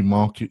taking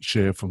market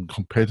share from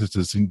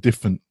competitors in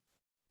different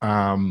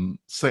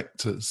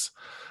sectors.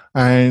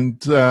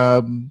 And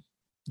I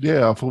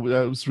thought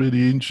that was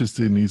really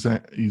interesting, his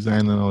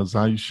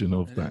analysation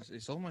of that.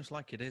 It's almost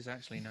like it is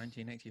actually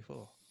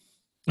 1984.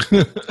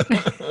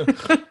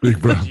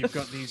 Big brother. You've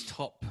got these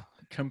top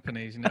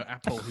companies,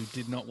 Apple, who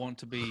did not want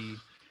to be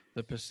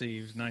the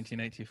perceived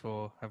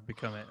 1984, have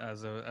become it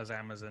as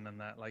Amazon, and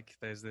that, like,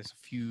 there's this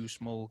few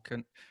small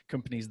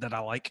companies that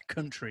are like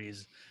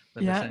countries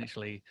that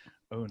essentially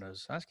own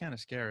us. That's kind of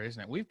scary, isn't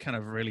it? We've kind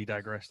of really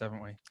digressed,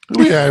 haven't we?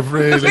 We have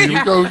really.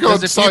 We've got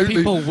There's a few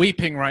people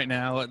weeping right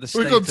now at the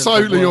state we got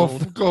totally of the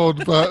world. off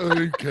God, but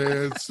who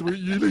cares?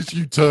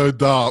 You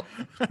turned up.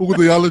 All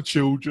the other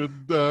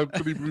children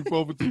couldn't even be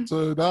bothered to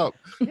turn up.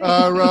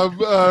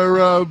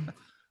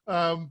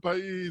 But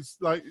it's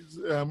like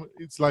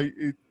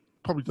it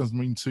probably doesn't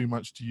mean too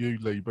much to you,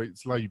 Lee, but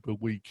it's Labour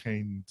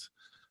weekend,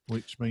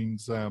 which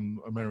means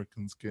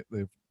Americans get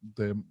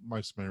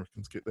most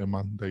Americans get their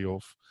Monday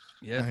off.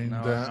 Yeah, and,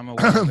 I'm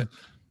aware of it.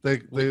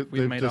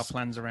 We've made our just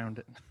plans around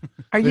it.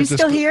 Are you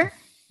still here?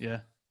 Yeah.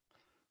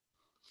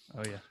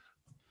 Oh, yeah.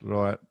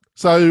 Right.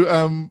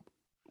 So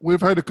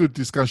we've had a good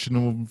discussion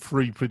on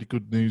 3 pretty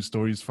good news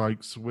stories,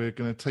 folks. We're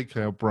going to take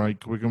our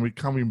break. We're going to be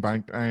coming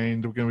back,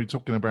 and we're going to be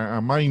talking about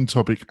our main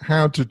topic,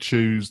 how to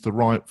choose the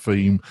right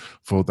theme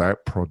for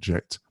that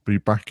project. Be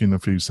back in a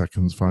few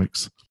seconds,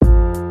 folks.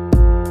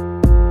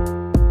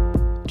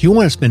 Do you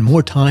want to spend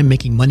more time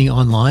making money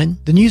online?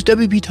 Then use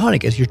WP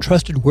Tonic as your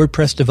trusted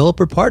WordPress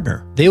developer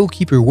partner. They will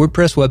keep your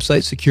WordPress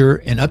website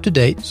secure and up to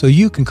date so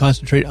you can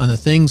concentrate on the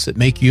things that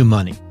make you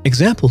money.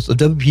 Examples of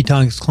WP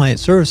Tonic's client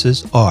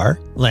services are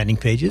landing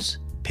pages,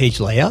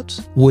 page layouts,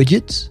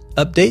 widgets,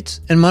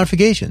 updates, and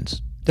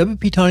modifications.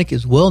 WP Tonic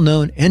is well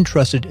known and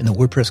trusted in the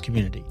WordPress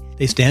community.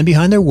 They stand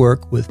behind their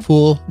work with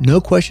full,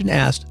 no question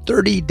asked,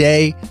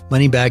 30-day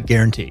money-back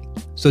guarantee.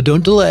 So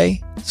don't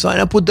delay. Sign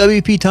up with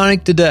WP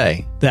Tonic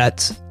today.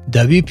 That's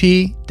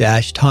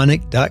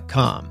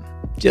WP-Tonic.com.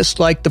 Just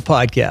like the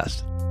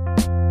podcast.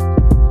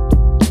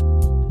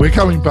 We're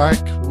coming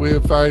back.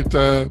 We've had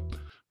a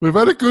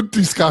good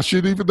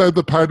discussion, even though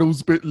the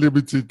panel's a bit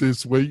limited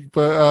this week.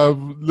 But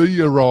Lee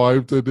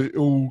arrived, and it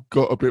all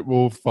got a bit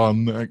more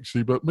fun,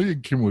 actually. But me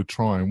and Kim were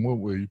trying,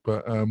 weren't we?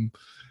 But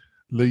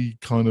Lee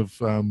kind of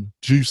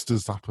juiced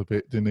us up a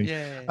bit, didn't he?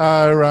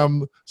 Yeah.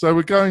 So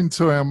we're going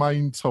to our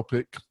main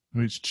topic,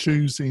 which is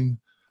choosing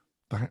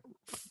that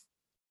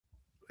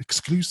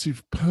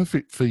exclusive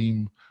perfect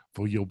theme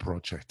for your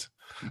project.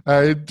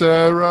 And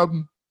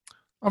I'm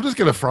just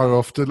going to throw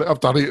off to, I've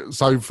done it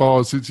so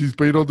far since he's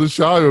been on the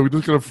show. I'm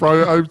just going to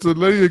throw it over to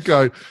Lee and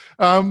go,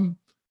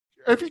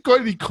 have you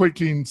got any quick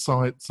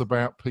insights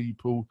about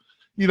people,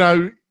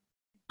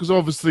 because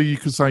obviously you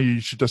could say you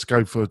should just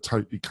go for a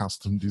totally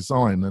custom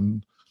design,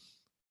 and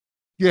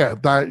yeah,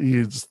 that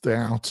is the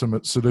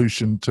ultimate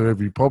solution to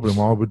every problem.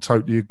 I would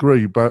totally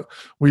agree, but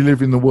we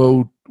live in the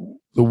world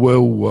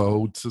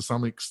to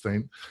some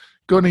extent.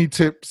 Got any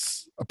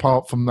tips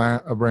apart from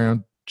that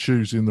around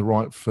choosing the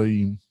right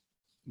theme?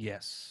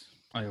 Yes,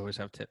 I always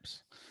have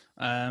tips.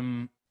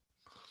 I'm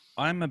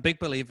a big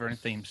believer in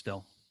themes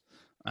still.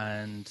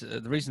 And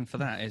the reason for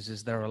that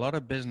is there are a lot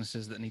of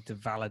businesses that need to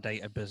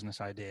validate a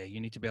business idea.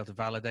 You need to be able to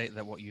validate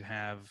that what you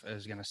have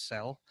is going to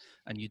sell,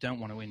 and you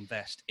don't want to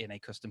invest in a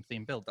custom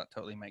theme build. That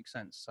totally makes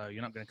sense. So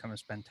you're not going to come and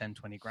spend 10,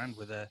 20 grand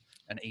with an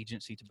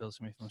agency to build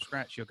something from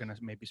scratch. You're going to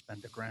maybe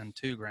spend $1,000,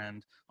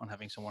 $2,000 on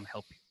having someone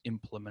help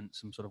implement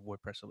some sort of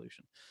WordPress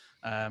solution.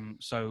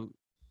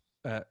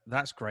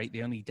 That's great.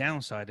 The only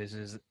downside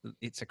is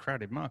it's a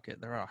crowded market.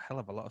 There are a hell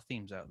of a lot of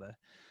themes out there.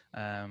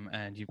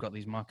 And you've got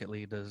these market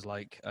leaders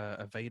like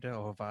Avada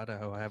or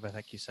Avada, or however the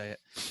heck you say it,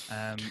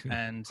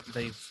 and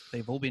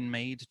they've all been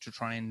made to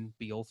try and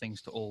be all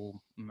things to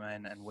all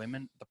men and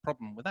women. The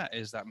problem with that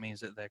is that means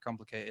that they're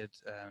complicated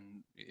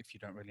if you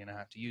don't really know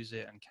how to use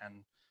it, and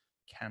can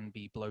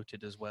be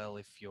bloated as well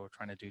if you're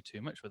trying to do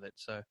too much with it.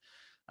 So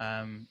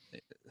I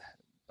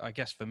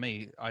guess for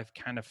me, I've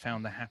kind of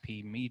found the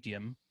happy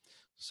medium.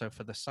 So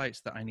for the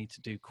sites that I need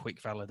to do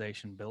quick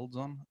validation builds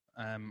on,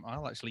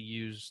 I'll actually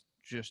use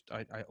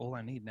all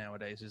I need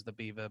nowadays is the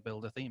Beaver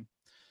Builder theme.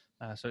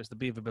 So it's the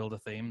Beaver Builder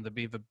theme. The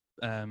Beaver,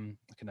 I can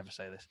never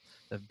say this.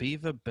 The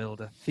Beaver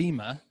Builder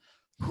Themer.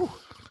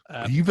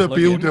 Beaver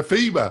Builder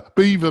Fever.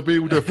 Beaver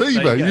Builder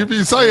Fever. If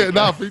you say it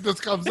enough, it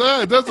just comes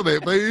out, doesn't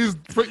it? But it is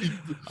pretty.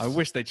 I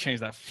wish they'd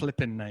change that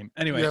flipping name.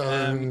 Anyway,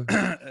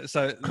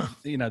 so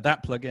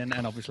that plugin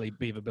and obviously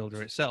Beaver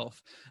Builder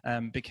itself,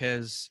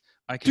 because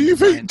I can.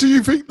 Do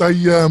you think they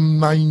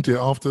named it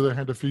after they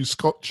had a few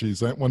scotches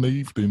that one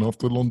evening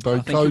after a long day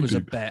coding? I think it was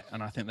a bet,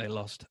 and I think they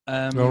lost.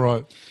 All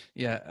right.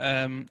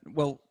 Yeah.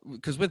 Well,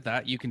 because with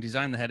that you can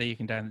design the header, you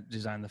can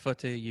design the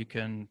footer, you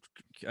can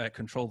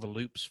control the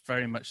loops.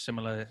 Very much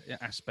similar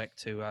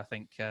aspect to I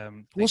think.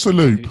 What's a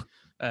loop?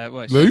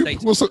 Loop?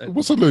 Data,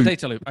 what's a loop?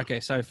 Data loop.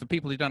 Okay, so for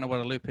people who don't know what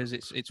a loop is,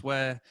 it's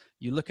where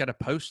you look at a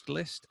post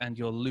list and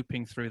you're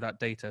looping through that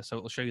data. So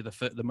it'll show you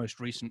the most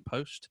recent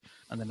post,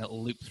 and then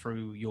it'll loop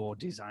through your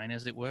design,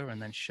 as it were,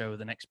 and then show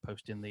the next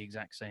post in the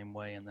exact same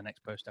way, and the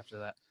next post after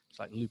that. It's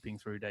like looping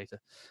through data.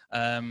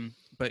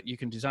 But you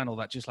can design all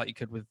that just like you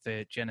could with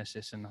the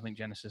Genesis, and I think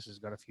Genesis has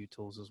got a few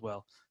tools as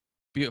well.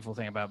 Beautiful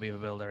thing about Beaver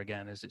Builder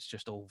again is it's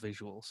just all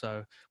visual.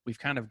 So we've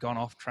kind of gone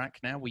off track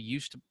now. We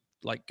used to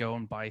like go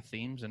and buy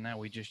themes, and now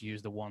we just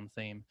use the one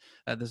theme.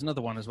 There's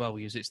another one as well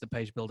we use. It's the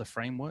Page Builder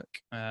Framework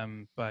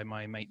by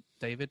my mate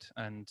David,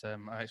 and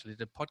I actually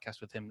did a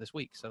podcast with him this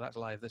week, so that's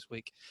live this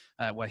week,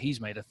 where he's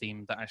made a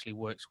theme that actually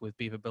works with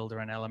Beaver Builder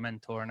and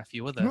Elementor and a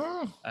few other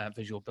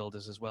visual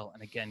builders as well,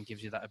 and again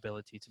gives you that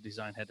ability to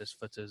design headers,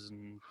 footers,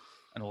 and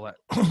all that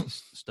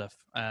stuff.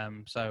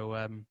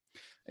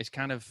 It's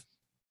kind of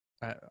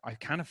I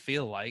kind of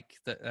feel like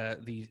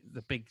that the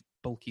big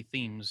bulky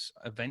themes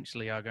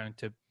eventually are going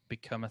to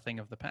become a thing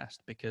of the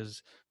past,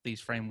 because these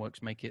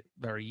frameworks make it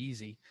very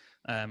easy.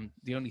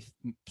 The only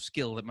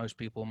skill that most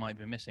people might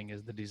be missing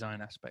is the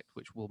design aspect,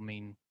 which will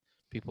mean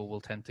people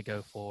will tend to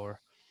go for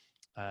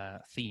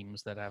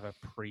themes that have a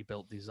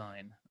pre-built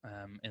design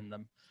in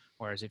them.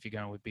 Whereas if you're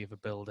going with Beaver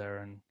Builder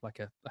and like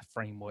a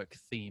framework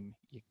theme,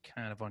 you're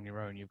kind of on your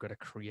own. You've got to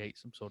create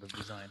some sort of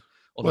design.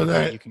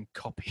 Although you can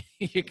copy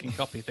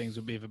things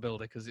with Beaver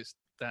Builder because it's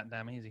that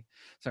damn easy.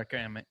 Sorry,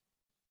 carry on, mate.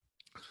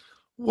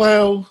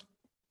 Well,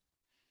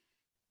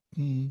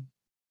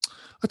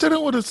 I don't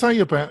know what to say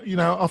about,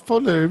 I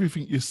follow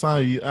everything you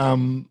say.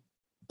 The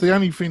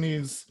only thing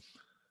is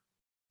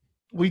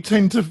we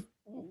tend to,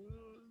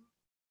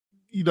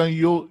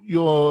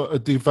 you're a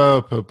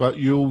developer, but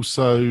you're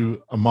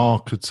also a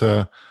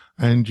marketer,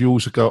 and you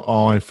also got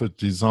eye for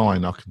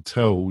design. I can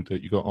tell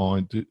that you got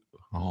eye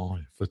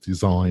for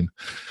design.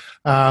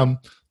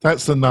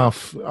 That's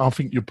enough. I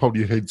think your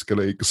head's going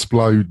to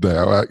explode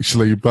now,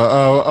 actually, but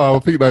I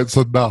think that's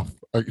enough.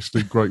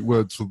 Actually, great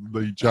words from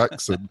Lee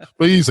Jackson,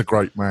 but he's a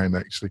great man,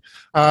 actually.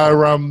 But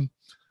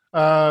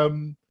a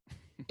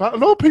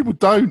lot of people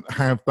don't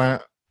have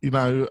that.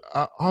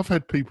 I've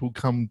had people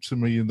come to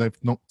me and they've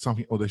knocked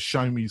something, or they've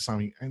shown me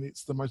something, and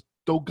it's the most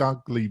dog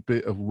ugly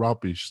bit of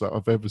rubbish that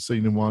I've ever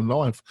seen in my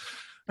life,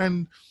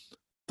 and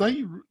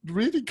they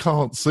really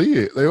can't see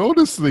it. They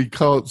honestly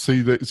can't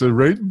see that it's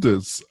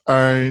horrendous.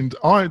 And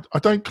I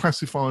don't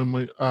classify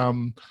my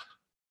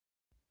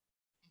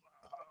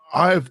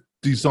I have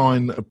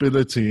design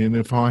ability, and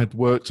if I had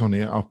worked on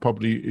it, I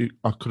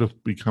could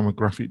have become a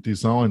graphic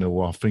designer.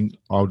 Or I think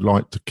I would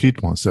like to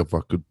kid myself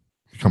I could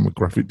become a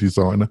graphic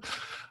designer.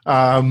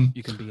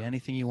 You can be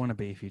anything you want to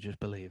be if you just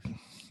believe.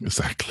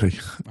 Exactly.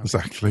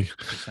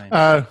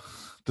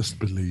 Just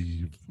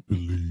believe.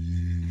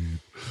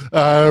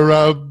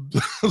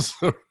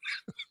 Sorry.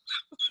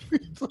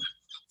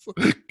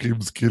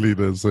 Kim's killing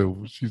herself.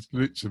 She's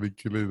literally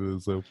killing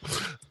herself.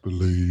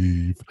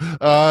 Believe.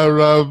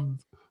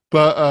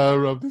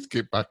 But let's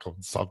get back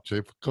on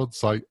subject, for God's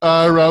sake.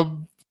 But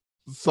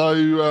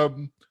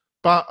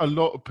a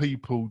lot of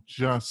people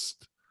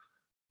just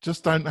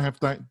don't have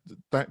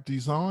that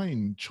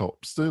design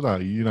chops, do they?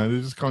 They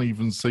just can't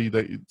even see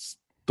that it's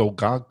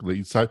dog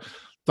ugly. So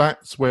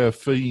that's where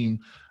theme,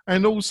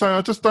 and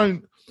also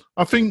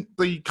I think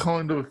the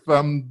kind of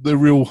the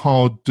real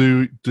hard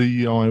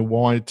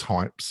DIY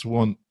types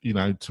want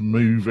to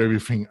move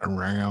everything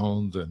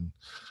around and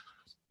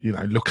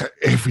look at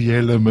every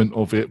element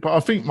of it. But I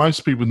think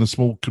most people in the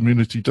small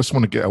community just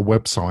want to get a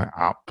website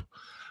up.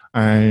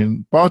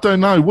 But I don't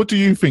know. What do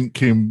you think,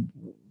 Kim?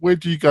 Where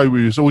do you go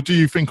with this? Or do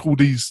you think all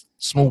these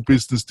small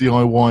business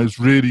DIYs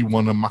really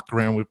want to muck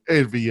around with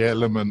every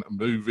element and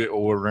move it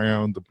all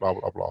around and blah,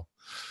 blah, blah?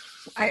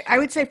 I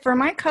would say for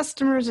my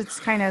customers, it's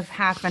kind of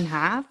half and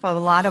half. A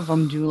lot of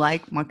them do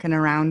like mucking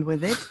around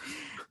with it.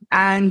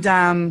 And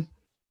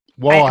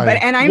why?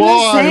 I'm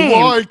the same.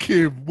 Why,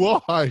 Kim?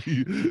 Why?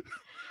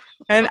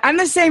 And I'm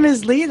the same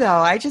as Lee, though.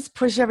 I just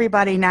push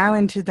everybody now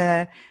into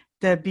the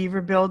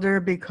Beaver Builder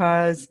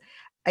because,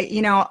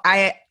 you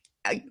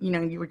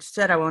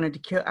said I wanted to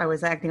kill. I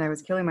was acting. I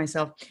was killing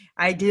myself.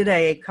 I did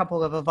a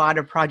couple of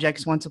Avada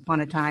projects once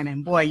upon a time,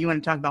 and boy, you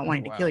want to talk about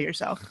wanting to kill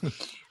yourself.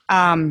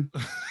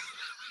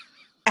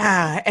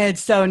 And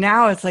so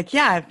now it's like,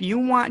 yeah, if you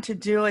want to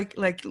do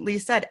like Lee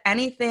said,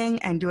 anything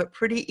and do it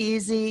pretty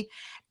easy,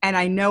 and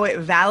I know it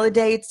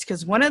validates,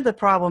 because one of the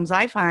problems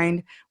I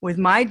find with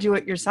my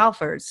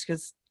do-it-yourselfers,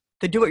 because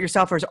the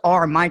do-it-yourselfers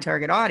are my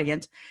target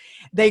audience,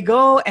 they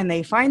go and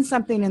they find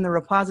something in the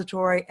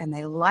repository and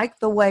they like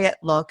the way it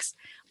looks,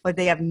 but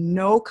they have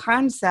no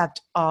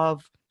concept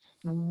of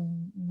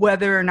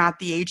whether or not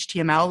the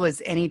HTML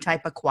is any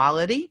type of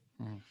quality.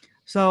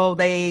 So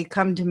they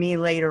come to me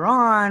later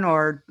on,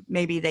 or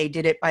maybe they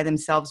did it by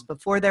themselves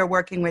before they're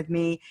working with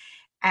me.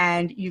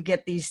 And you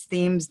get these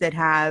themes that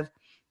have,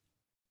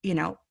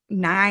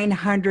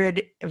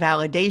 900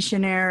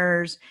 validation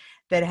errors,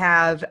 that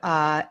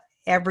have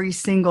every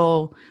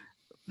single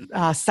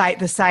site.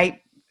 The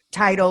site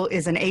title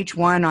is an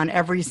H1 on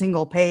every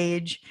single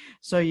page.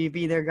 So you've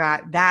either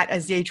got that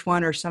as the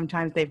H1, or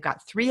sometimes they've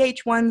got 3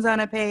 H1s on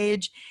a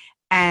page.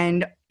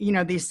 And,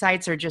 these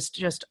sites are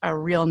just a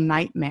real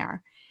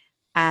nightmare.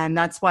 And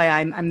that's why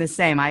I'm the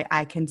same.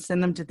 I can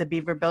send them to the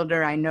Beaver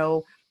Builder. I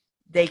know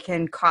they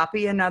can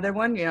copy another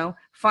one,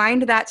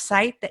 find that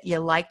site that you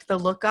liked the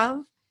look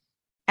of,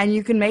 and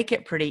you can make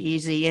it pretty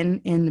easy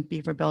in the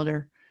Beaver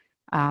Builder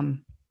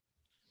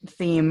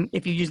theme,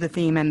 if you use the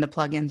theme and the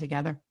plugin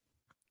together.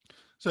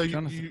 So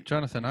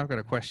Jonathan, I've got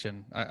a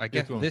question. I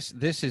guess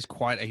this is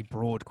quite a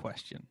broad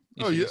question.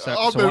 I'm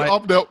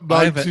not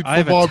noted for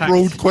my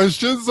broad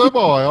questions, am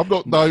I? I'm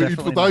not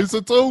noted for those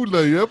at all,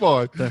 Lee, am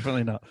I?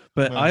 Definitely not.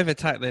 But no. I've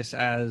attacked this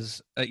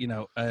as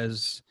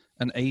as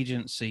an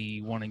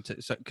agency wanting to,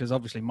 because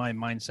obviously my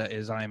mindset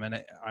is I'm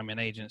an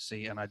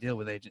agency and I deal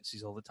with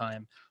agencies all the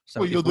time. So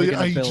well, you're the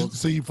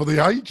agency for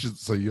the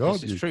agency,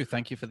 aren't you? This is true.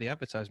 Thank you for the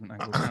advertisement,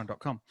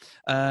 anglecrown.com.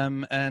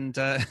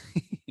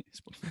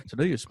 So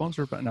do you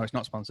sponsor? But no, it's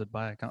not sponsored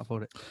by. I can't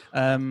afford it.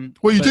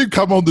 Well, you do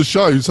come on the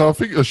show, so I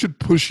think I should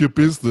push your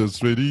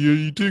business. Really,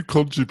 you do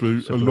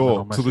contribute a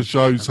lot to the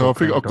show, so I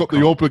think I've got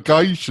the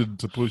obligation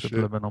to push it.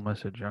 Subliminal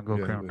message,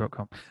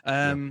 anglecrown.com.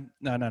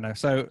 No.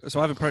 So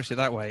I've approached it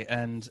that way,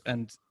 and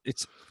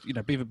it's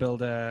Beaver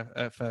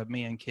Builder for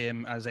me and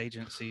Kim as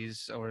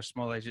agencies or as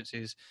small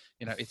agencies.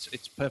 It's a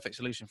perfect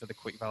solution for the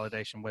quick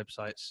validation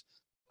websites.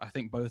 I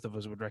think both of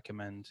us would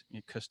recommend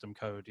custom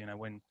code.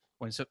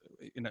 So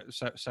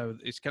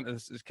it's kind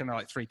of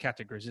like 3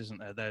 categories, isn't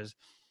there?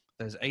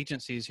 There's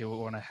agencies who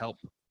want to help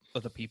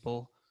other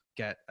people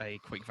get a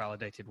quick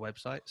validated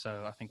website.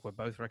 So I think we're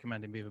both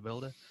recommending Beaver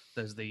Builder.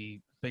 There's the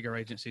bigger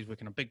agencies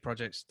working on big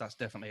projects. That's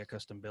definitely a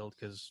custom build,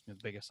 because the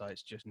bigger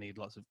sites just need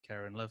lots of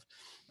care and love.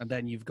 And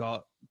then you've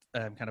got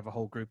kind of a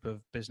whole group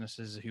of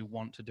businesses who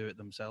want to do it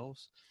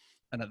themselves.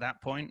 And at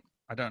that point,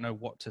 I don't know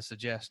what to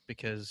suggest,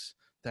 because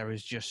there are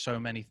so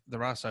many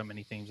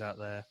themes out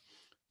there.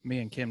 Me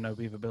and Kim know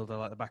Beaver Builder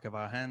like the back of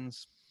our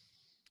hands.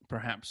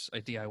 Perhaps a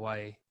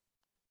DIY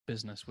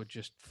business would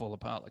just fall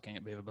apart looking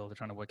at Beaver Builder,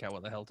 trying to work out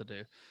what the hell to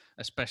do,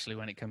 especially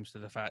when it comes to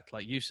the fact,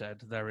 like you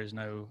said,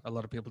 a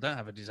lot of people don't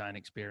have a design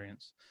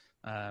experience,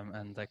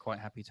 and they're quite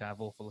happy to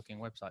have awful looking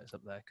websites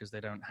up there because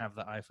they don't have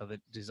the eye for the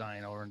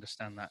design or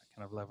understand that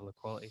kind of level of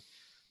quality.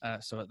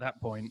 So at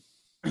that point,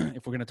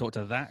 if we're going to talk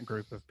to that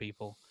group of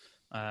people,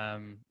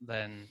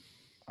 then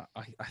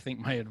I think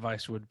my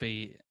advice would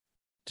be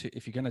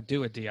if you're going to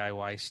do a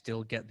DIY,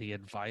 still get the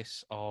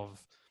advice of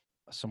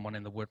someone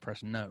in the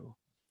WordPress know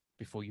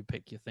before you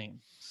pick your theme.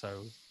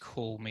 So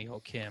call me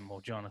or Kim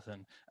or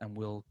Jonathan, and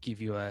we'll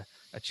give you a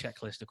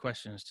checklist of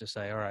questions to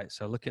say, all right,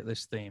 so look at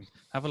this theme,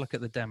 have a look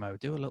at the demo,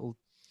 do a little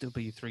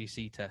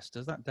W3C test.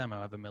 Does that demo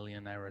have 1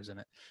 million errors in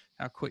it?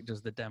 How quick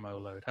does the demo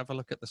load? Have a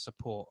look at the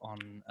support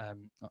on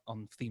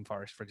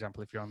ThemeForest, for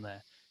example, if you're on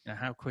there.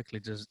 How quickly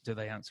do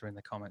they answer in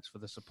the comments for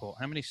the support?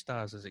 How many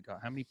stars has it got?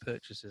 How many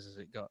purchases has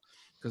it got?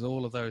 Because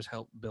all of those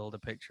help build a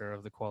picture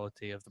of the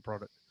quality of the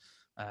product.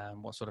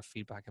 What sort of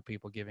feedback are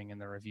people giving in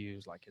the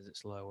reviews? Like, is it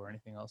slow or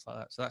anything else like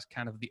that? So that's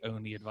kind of the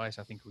only advice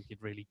I think we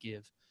could really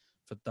give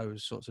for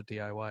those sorts of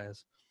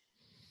DIYers.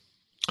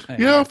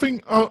 Yeah,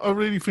 I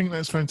really think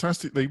that's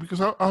fantastic, Lee,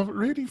 because I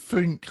really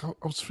think I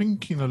was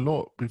thinking a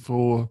lot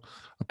before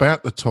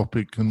about the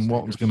topic and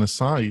what I was going to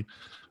say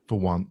for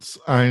once,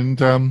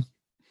 and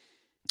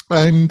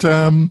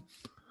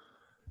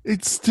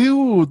it's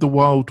still the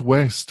Wild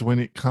West when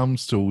it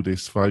comes to all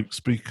this, folks,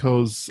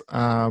 because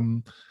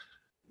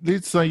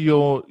let's say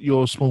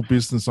you're a small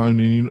business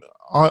owner.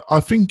 I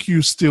think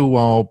you still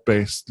are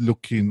best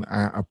looking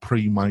at a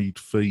pre-made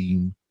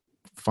theme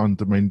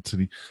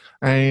fundamentally,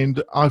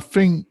 and I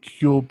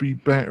think you'll be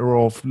better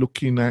off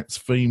looking at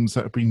themes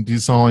that have been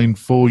designed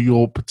for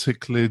your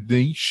particular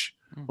niche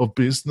of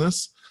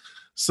business.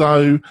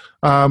 So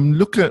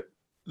look at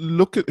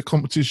the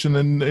competition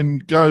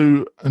and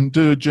go and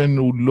do a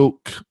general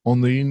look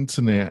on the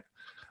internet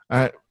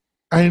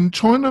and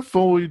try and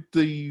avoid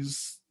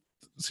these.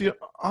 See,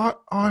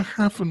 I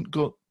haven't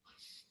got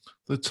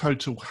the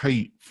total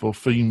hate for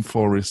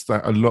ThemeForest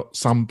that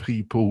some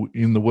people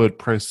in the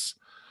WordPress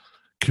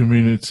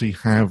community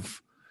have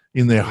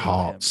in their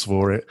hearts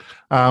for it.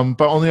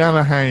 But on the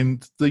other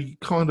hand, the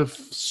kind of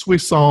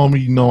Swiss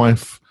Army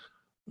knife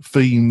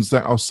themes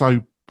that are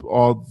some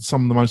of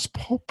the most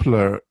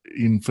popular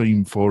in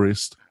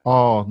ThemeForest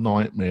are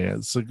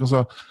nightmares, because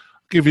I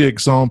give you an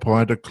example. I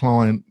had a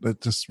client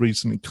that just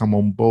recently come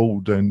on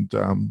board, and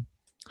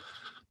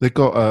they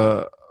got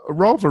a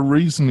rather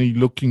reasonably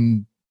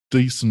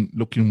decent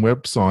looking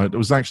website. It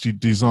was actually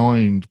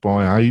designed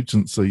by an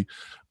agency,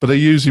 but they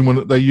used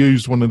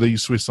one of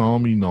these Swiss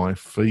Army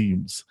knife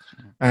themes,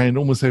 and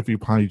almost every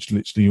page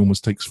literally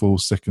almost takes 4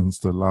 seconds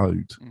to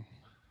load.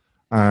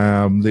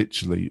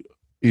 Literally,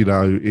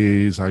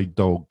 is a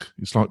dog.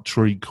 It's like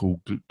treacle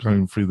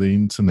going through the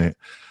internet.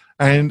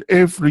 And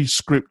every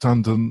script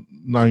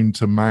known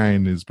to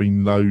man has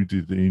been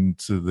loaded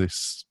into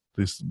this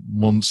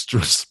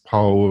monstrous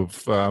pile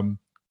of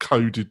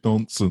coded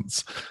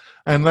nonsense.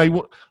 And they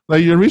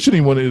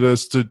originally wanted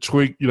us to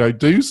tweak,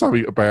 do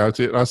something about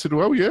it. And I said,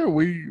 well, yeah,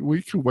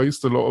 we can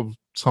waste a lot of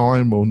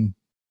time on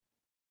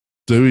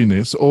doing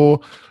this,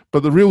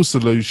 but the real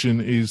solution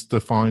is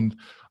to find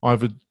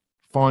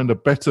a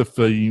better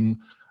theme,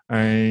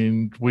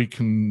 and we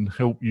can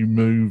help you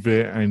move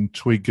it and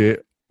twig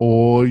it,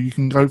 or you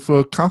can go for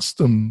a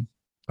custom,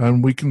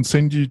 and we can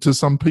send you to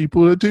some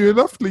people that do a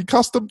lovely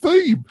custom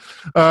theme.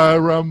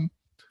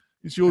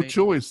 It's your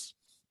choice.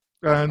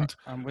 And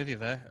I'm with you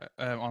there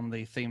on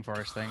the theme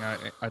forest thing.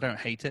 I don't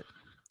hate it.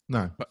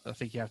 No, but I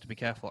think you have to be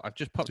careful. I've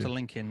just popped a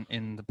link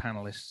in the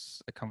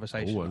panelists'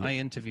 conversation. I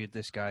interviewed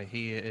this guy.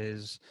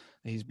 He's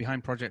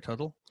behind Project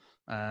Huddle,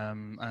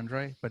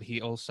 Andre, but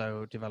he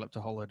also developed a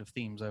whole load of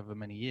themes over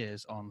many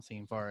years on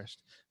Theme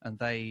Forest, and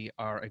they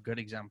are a good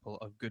example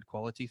of good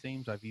quality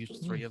themes. I've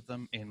used 3 of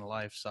them in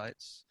live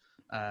sites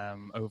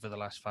over the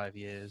last 5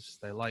 years.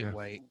 They're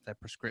lightweight, they're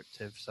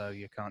prescriptive, so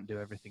you can't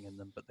do everything in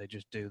them, but they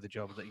just do the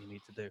job that you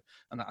need to do.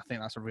 And I think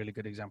that's a really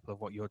good example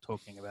of what you're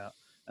talking about.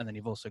 And then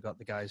you've also got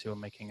the guys who are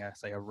making a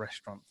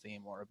restaurant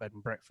theme or a bed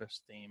and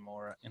breakfast theme,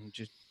 and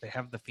just they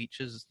have the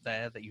features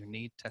there that you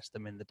need. Test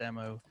them in the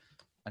demo,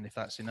 and if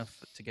that's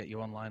enough to get you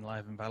online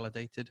live and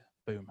validated,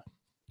 boom.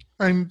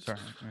 And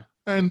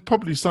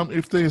probably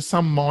if there's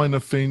some minor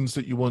things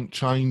that you want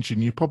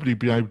changing, you probably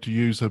be able to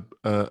use a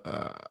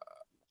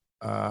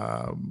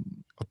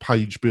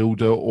page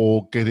builder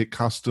or get it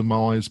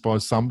customized by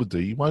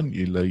somebody, won't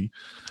you, Lee?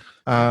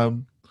 But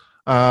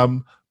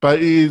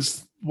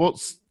is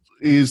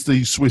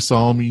the Swiss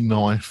Army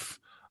knife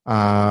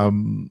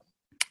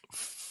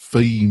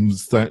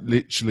themes that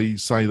literally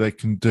say they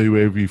can do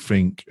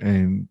everything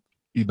and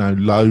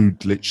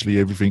load literally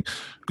everything.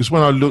 Because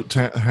when I looked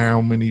at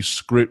how many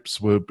scripts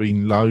were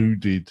being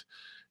loaded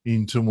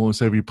into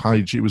almost every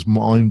page, it was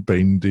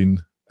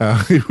mind-bending.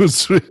 It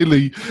was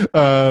really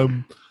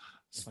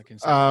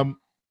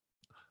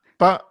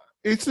but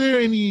is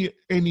there any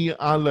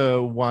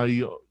other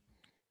way?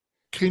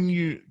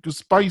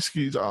 Because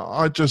basically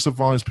I just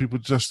advise people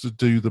just to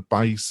do the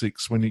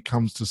basics when it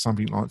comes to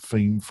something like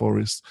Theme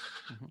Forest.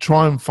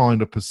 Try and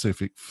find a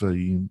specific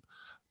theme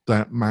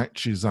that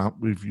matches up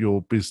with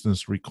your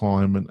business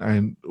requirement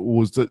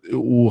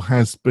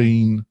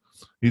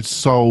it's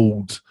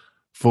sold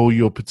for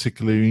your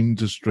particular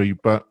industry,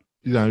 but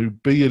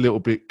be a little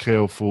bit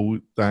careful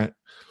that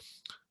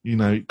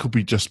it could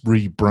be just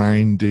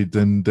rebranded,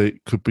 and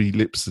it could be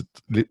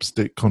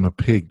lipstick on a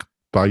pig,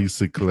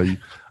 basically.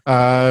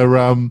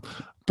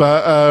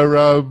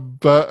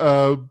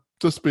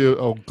 Just be.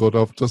 Oh God,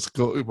 I've just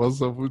got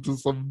myself into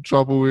some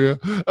trouble here.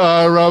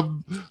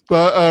 But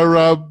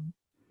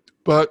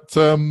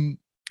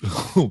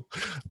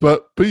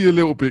be a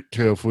little bit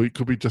careful. It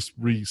could be just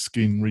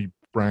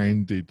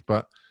rebranded.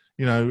 But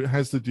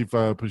has the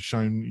developer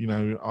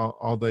shown?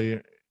 Are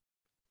they?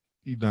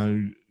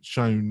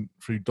 Shown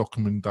through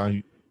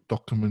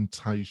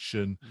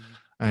documentation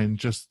and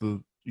just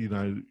the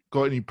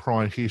got any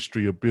prior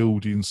history of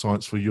building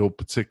sites for your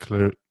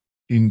particular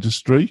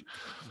industry.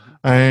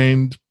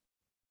 And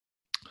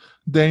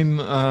then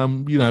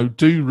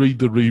do read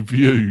the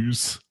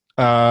reviews.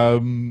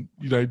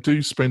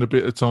 Do spend a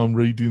bit of time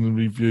reading the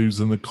reviews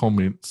and the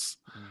comments,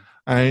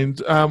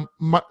 and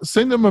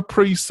send them a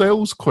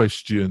pre-sales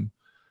question.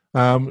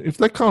 If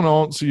they can't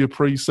answer your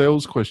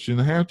pre-sales question,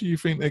 how do you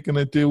think they're going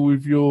to deal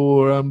with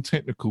your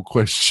technical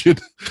question?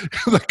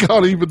 They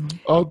can't even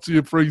answer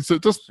your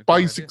pre-sales. Just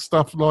basic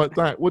stuff like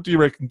that. What do you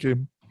reckon,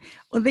 Kim?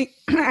 Well,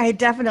 I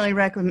definitely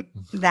recommend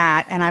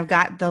that, and I've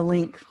got the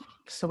link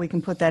so we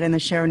can put that in the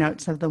show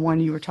notes of the one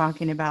you were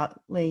talking about,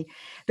 Lee.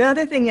 The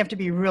other thing you have to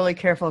be really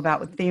careful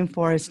about with Theme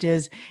Forest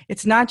is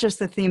it's not just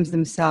the themes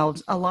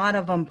themselves. A lot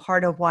of them,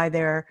 part of why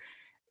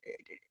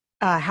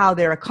how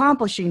they're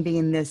accomplishing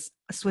being this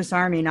Swiss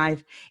Army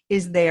knife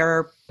is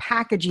they're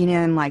packaging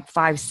in like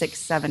 5, 6,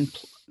 7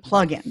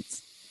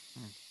 plugins.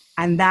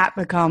 And that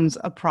becomes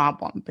a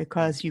problem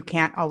because you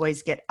can't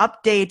always get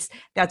updates.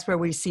 That's where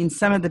we've seen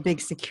some of the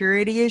big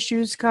security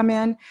issues come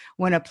in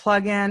when a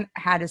plugin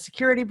had a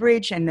security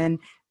breach and then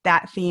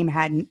that theme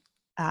had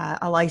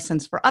a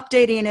license for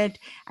updating it.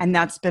 And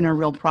that's been a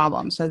real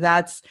problem. So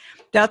that's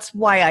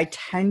why I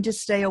tend to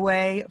stay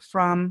away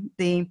from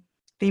the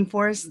Theme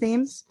Forest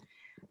themes.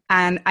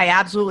 And I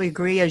absolutely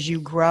agree, as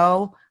you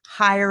grow,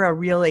 hire a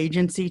real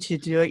agency to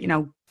do it.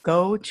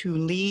 Go to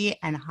Lee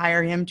and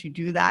hire him to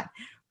do that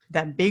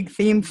big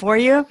theme for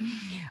you.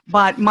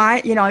 But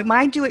my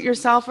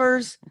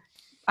do-it-yourselfers,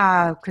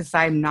 because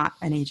I'm not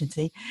an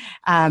agency.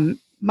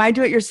 My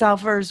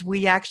do-it-yourselfers,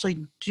 we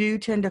actually do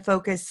tend to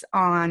focus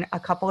on a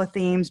couple of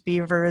themes.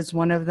 Beaver is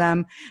one of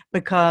them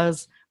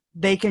because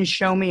they can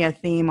show me a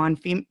theme on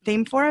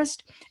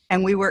ThemeForest,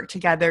 and we work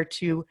together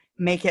to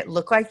make it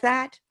look like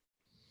that.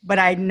 But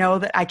I know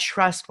that I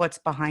trust what's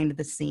behind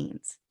the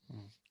scenes.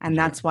 And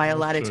that's why a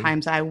lot of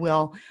times I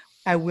will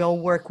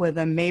work with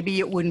them. Maybe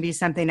it wouldn't be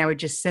something I would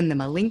just send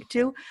them a link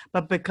to,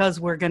 but because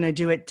we're going to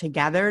do it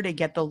together to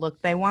get the look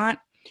they want,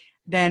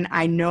 then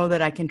I know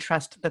that I can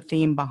trust the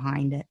theme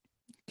behind it.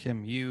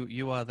 Kim,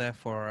 you are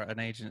therefore an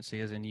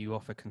agency, as in you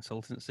offer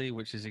consultancy,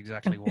 which is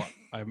exactly what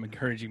I'm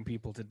encouraging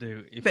people to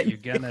do. If you're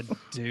going to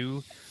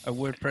do a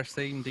WordPress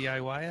theme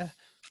DIYer,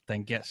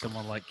 then get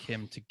someone like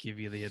Kim to give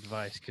you the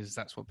advice, because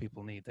that's what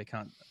people need. They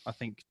can't, I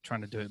think,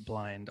 trying to do it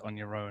blind on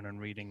your own and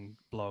reading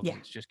blogs,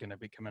 it's just going to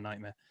become a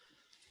nightmare.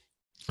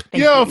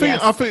 I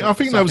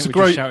think that was a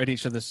great. Just shouted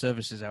each other's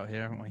services out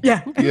here, haven't we?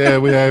 Yeah,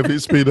 we have.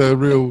 It's been a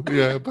real,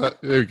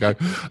 but there we go.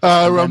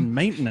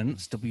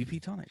 Maintenance,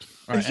 WP Tonic.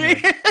 Right,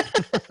 anyway.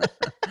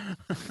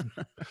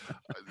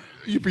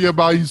 You'd be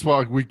amazed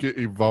what we get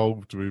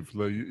involved with,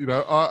 Lee.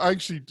 I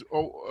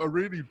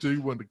really do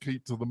want to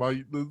keep to the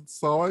maintenance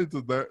side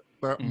of that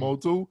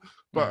model,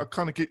 but I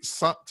kind of get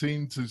sucked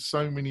into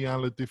so many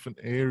other different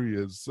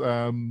areas.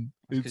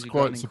 It's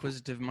quite an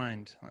inquisitive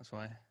mind. That's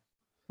why.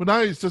 Well,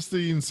 no, it's just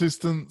the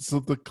insistence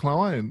of the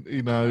client,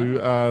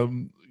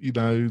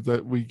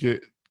 that we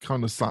get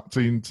kind of sucked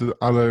into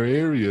other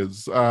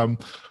areas.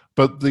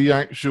 But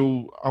I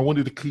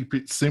wanted to keep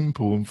it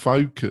simple and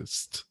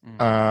focused,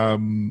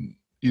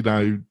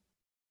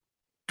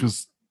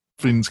 because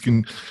things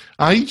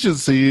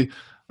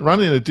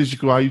running a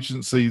digital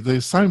agency,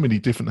 there's so many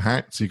different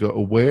hats you got to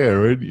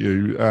wear, aren't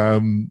you?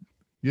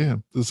 Yeah,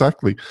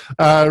 exactly.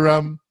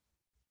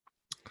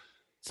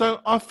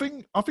 So I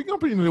think I've been a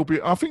little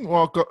bit. I think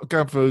what I've got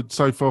gathered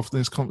so far from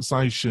this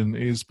conversation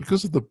is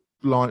because of the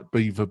Light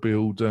Beaver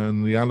builder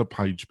and the other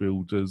page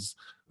builders,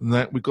 and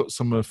that we've got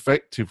some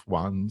effective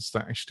ones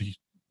that actually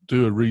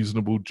do a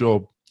reasonable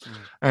job.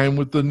 And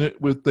with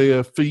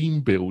their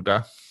theme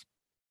builder,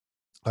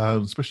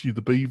 especially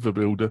the Beaver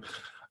builder,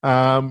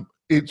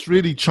 it's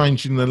really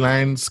changing the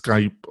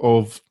landscape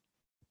of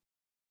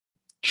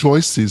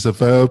choices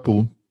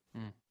available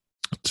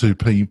to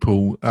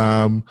people.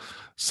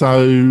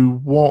 So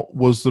what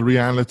was the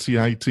reality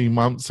 18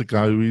 months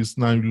ago is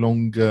no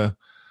longer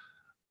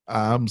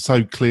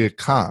so clear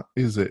cut,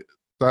 is it?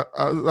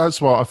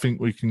 That's what I think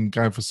we can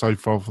gather so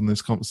far from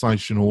this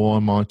conversation, or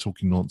am I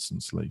talking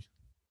nonsense, Lee?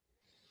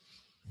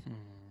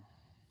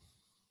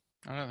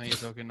 I don't think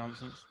you're talking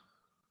nonsense.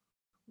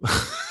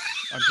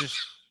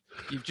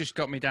 You've just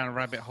got me down a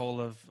rabbit hole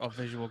of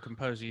Visual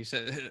Composer. You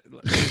said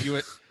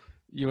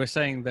you were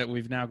saying that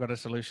we've now got a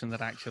solution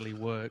that actually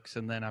works,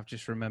 and then I've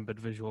just remembered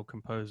Visual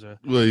Composer.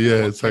 Well,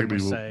 yeah, exactly.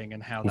 Saying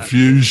and how that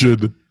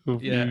Fusion.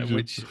 That's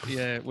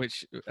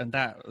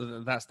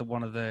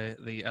one of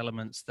the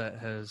elements that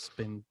has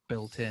been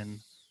built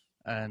in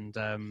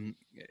and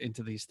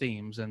into these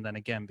themes, and then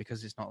again,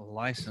 because it's not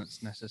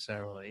licensed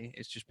necessarily,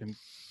 it's just been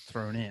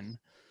thrown in.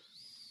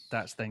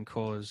 That's then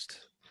caused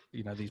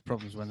these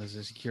problems when there's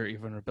a security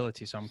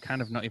vulnerability. So I'm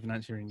kind of not even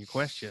answering your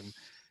question.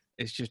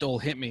 It's just all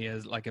hit me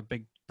as like a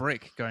big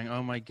brick going,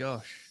 oh my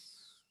gosh,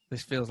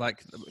 this feels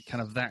like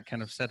that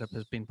kind of setup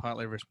has been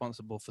partly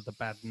responsible for the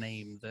bad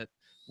name that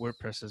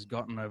WordPress has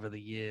gotten over the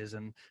years.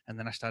 And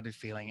then I started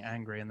feeling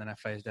angry, and then I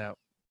phased out.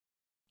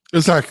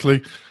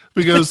 Exactly.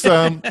 Because,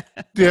 but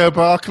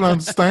I can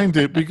understand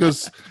it,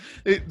 because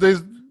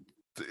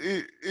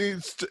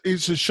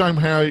it's a shame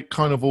how it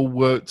kind of all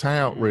worked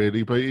out,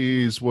 really, but it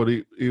is what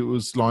it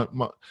was like.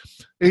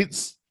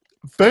 It's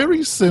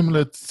very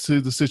similar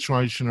to the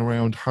situation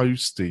around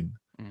hosting,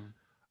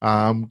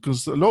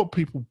 because a lot of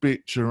people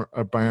bitch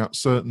about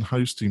certain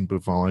hosting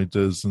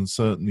providers and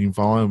certain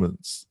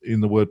environments in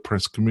the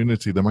WordPress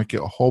community. They make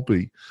it a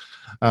hobby,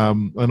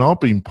 and I've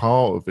been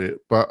part of it.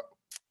 But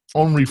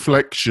on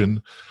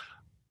reflection,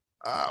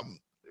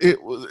 it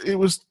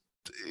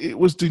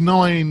was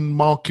denying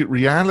market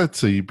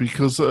reality,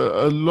 because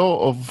a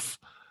lot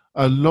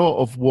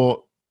of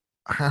what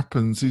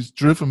happens is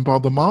driven by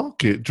the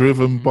market,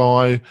 driven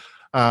by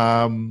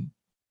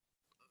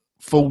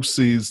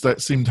forces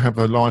that seem to have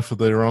a life of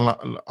their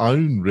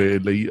own,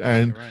 really.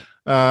 And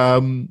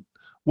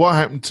what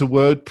happened to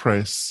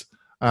WordPress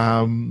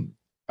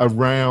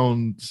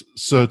around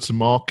certain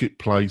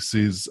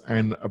marketplaces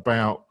and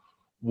about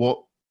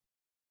what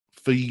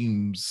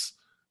themes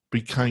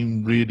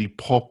became really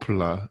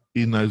popular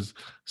in those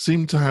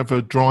seemed to have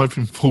a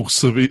driving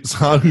force of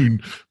its own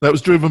that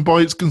was driven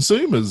by its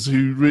consumers,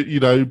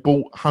 who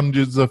bought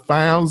hundreds of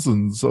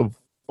thousands of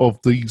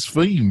these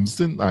themes,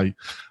 didn't they?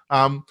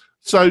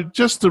 So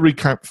just to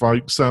recap,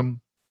 folks, I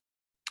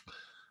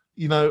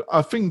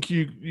think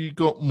you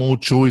got more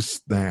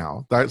choice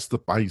now. That's the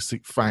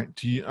basic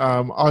fact.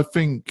 I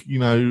think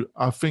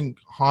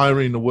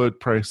hiring a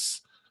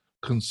WordPress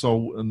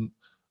consultant,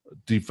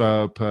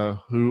 developer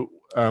who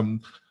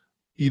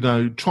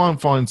try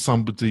and find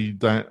somebody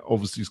that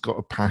obviously has got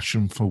a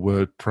passion for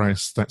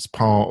WordPress. That's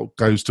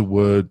goes to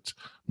Word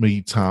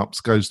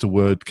meetups, goes to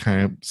Word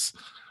camps.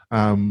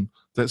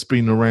 That's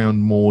been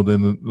around more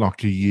than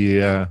like a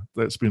year.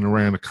 That's been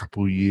around a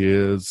couple of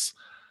years,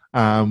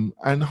 and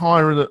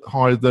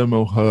hire them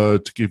or her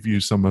to give you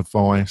some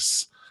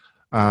advice.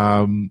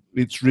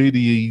 It's really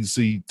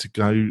easy to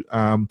go.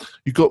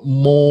 You've got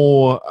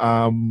more.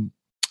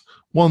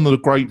 One of the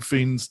great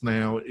things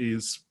now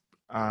is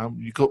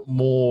you've got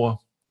more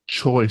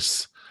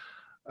choice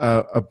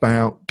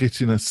about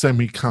getting a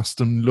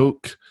semi-custom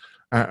look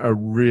at a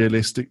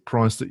realistic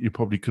price that you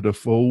probably could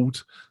afford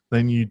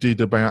than you did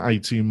about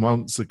 18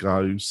 months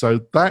ago. So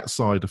that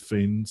side of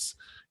things,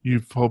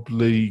 you've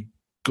probably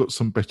got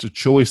some better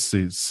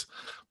choices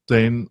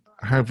than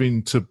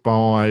having to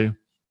buy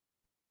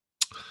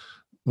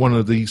one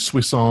of these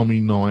Swiss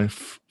Army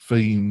knife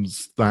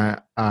themes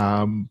that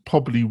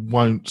probably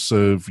won't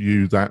serve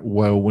you that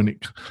well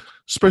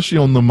especially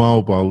on the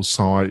mobile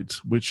side,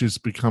 which is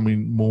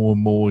becoming more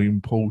and more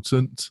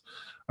important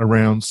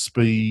around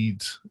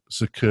speed,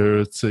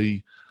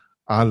 security,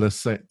 other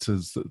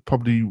sectors that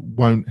probably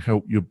won't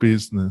help your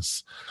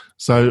business.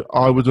 So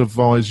I would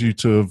advise you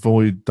to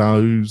avoid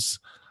those.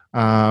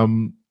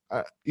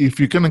 If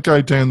you're going to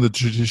go down the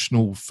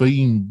traditional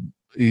theme,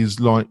 is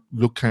like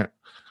look at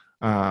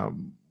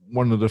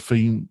one of the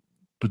theme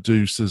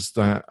producers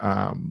that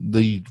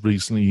Lee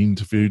recently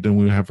interviewed, and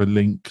we'll have a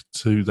link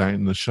to that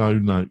in the show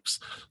notes.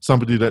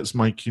 Somebody that's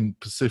making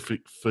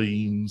Pacific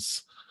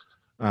themes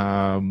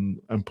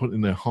and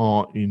putting their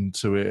heart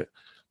into it,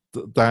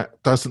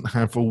 that doesn't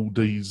have all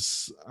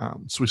these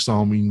Swiss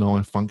Army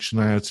knife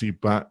functionality,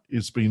 but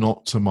it's been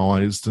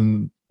optimized,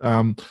 and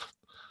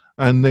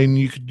then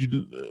you could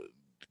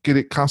get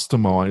it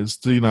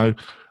customized.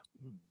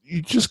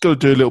 You just got to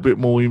do a little bit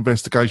more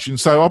investigation.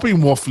 So I've been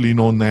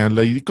waffling on now,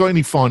 Lee. You got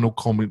any final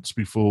comments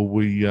before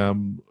we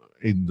end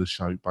the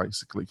show,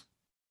 basically?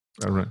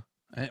 All right.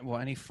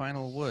 Any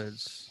final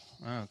words?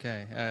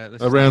 Okay.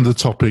 Around the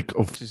topic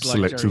of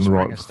selecting the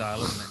right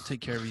style, isn't it?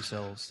 Take care of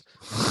yourselves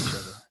and each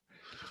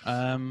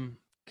other.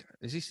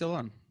 Is he still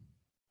on?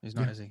 He's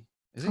not, is he?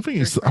 Is he? I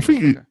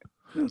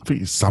think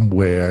he's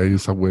somewhere.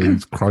 He's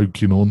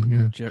croaking on.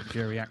 Yeah.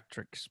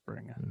 Geriatric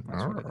Springer.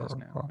 That's what it is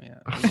now. Yeah.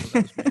 That was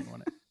me,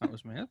 wasn't it? That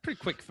was me. That's pretty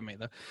quick for me,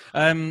 though.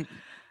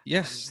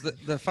 Yes,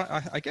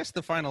 I guess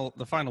the final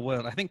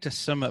word. I think to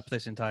sum up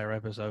this entire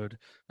episode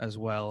as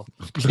well.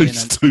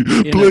 Please do.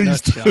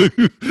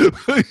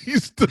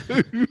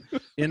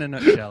 In a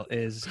nutshell,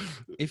 is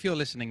if you're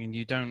listening and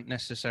you don't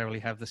necessarily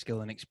have the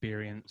skill and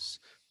experience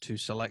to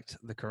select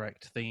the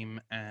correct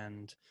theme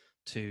and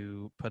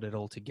to put it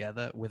all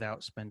together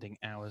without spending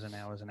hours and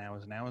hours and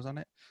hours and hours on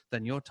it,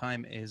 then your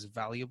time is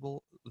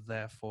valuable.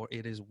 Therefore,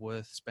 it is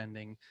worth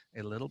spending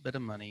a little bit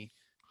of money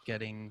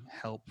getting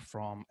help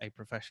from a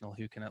professional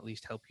who can at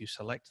least help you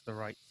select the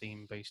right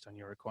theme based on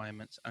your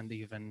requirements and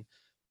even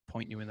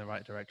point you in the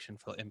right direction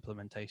for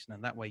implementation.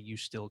 And that way you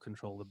still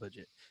control the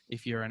budget.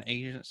 If you're an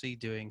agency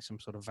doing some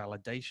sort of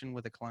validation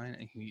with a client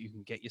and you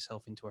can get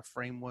yourself into a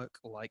framework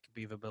like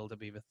Beaver Builder,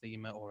 Beaver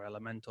Thema, or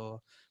Elementor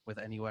with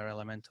Anywhere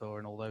Elementor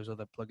and all those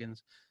other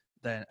plugins,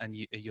 then and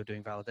you're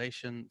doing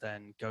validation,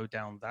 then go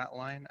down that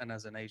line. And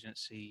as an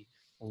agency,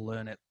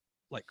 learn it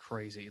like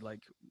crazy.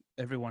 Like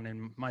everyone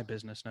in my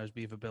business knows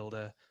Beaver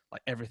Builder,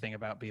 like everything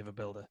about Beaver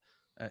Builder.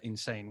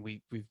 Insane.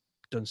 We've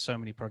done so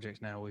many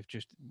projects now.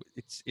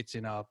 It's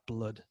in our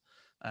blood,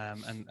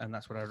 and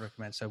that's what I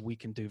recommend. So we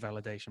can do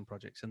validation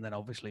projects, and then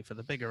obviously for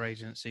the bigger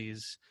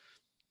agencies,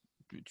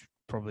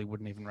 probably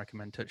wouldn't even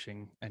recommend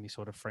touching any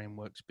sort of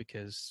frameworks,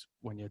 because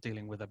when you're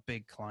dealing with a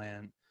big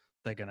client,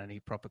 they're going to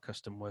need proper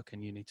custom work,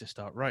 and you need to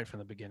start right from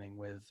the beginning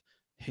with,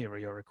 here are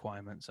your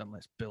requirements, and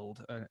let's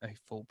build a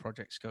full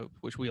project scope,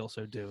 which we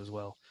also do as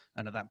well.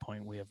 And at that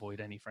point, we avoid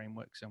any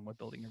frameworks and we're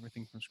building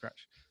everything from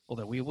scratch.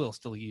 Although we will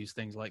still use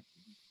things like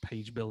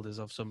page builders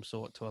of some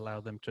sort to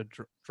allow them to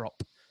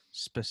drop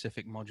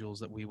specific modules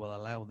that we will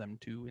allow them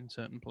to in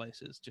certain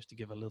places, just to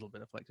give a little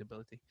bit of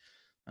flexibility.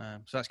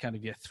 So that's kind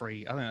of your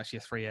three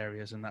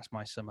areas, and that's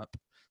my sum up.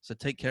 So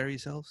take care of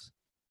yourselves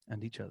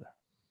and each other.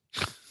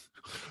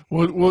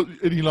 What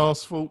any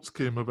last thoughts,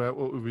 Kim, about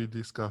what we've been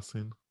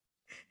discussing?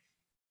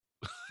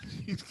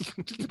 He's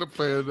gonna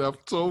play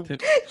enough talk.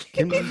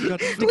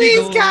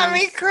 Please got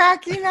me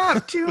cracking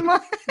up too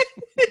much.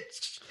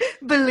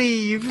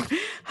 Believe.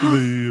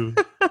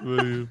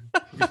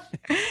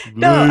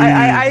 No,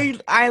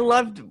 I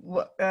loved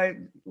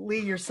Lee.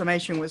 Your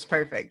summation was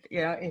perfect.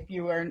 You know,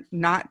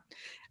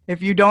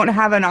 if you don't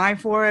have an eye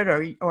for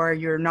it, or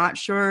you're not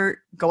sure,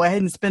 go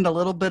ahead and spend a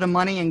little bit of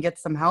money and get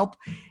some help.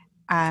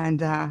 And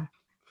no,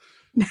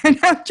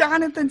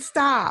 Jonathan,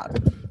 stop.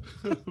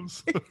 No,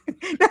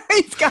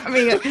 he's got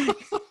me.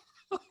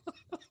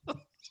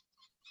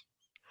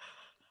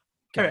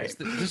 Guys,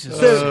 this is a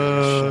serious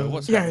show.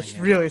 What's happening it's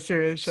here? really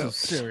serious show.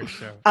 It's a serious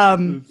show.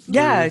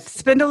 Yeah,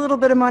 spend a little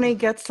bit of money,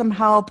 get some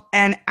help,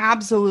 and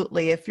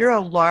absolutely, if you're a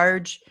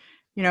large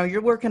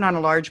you're working on a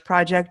large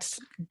project,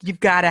 you've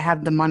got to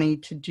have the money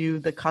to do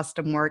the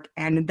custom work.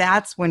 And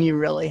that's when you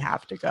really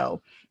have to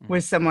go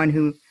with someone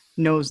who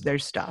knows their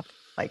stuff,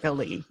 like a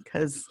Lee,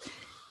 because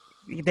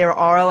there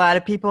are a lot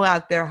of people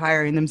out there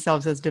hiring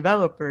themselves as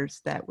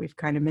developers that we've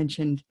kind of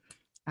mentioned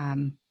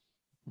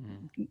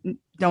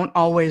don't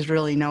always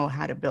really know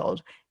how to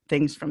build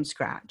things from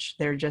scratch.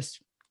 They're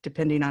just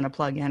depending on a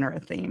plugin or a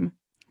theme.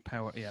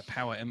 Power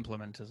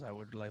implementers, I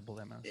would label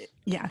them as.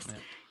 Yes. Yeah.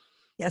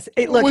 Yes.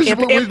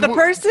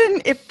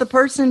 If the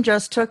person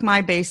just took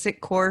my basic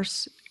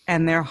course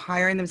and they're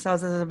hiring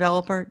themselves as a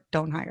developer,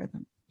 don't hire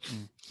them.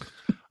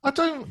 I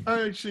don't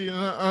actually, and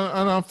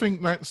I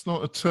think that's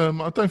not a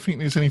term. I don't think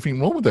there's anything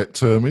wrong with that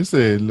term, is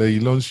there, Lee?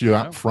 As long as you're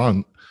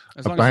upfront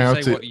as long about as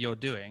you say it. What you're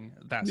doing,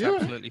 that's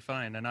absolutely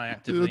fine. And I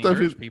actively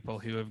encourage people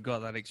who have got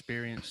that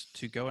experience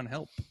to go and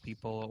help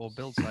people or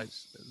build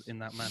sites in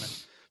that manner.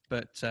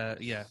 But I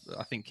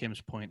think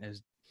Kim's point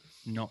is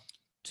not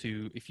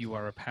to, if you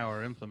are a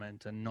power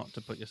implementer, not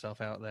to put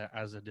yourself out there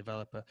as a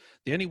developer.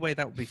 The only way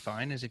that would be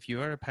fine is if you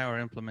are a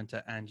power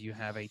implementer and you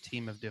have a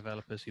team of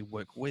developers who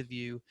work with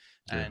you,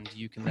 and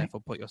you can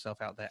therefore put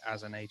yourself out there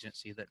as an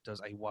agency that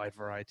does a wide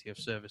variety of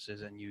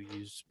services, and you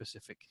use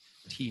specific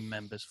team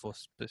members for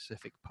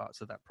specific parts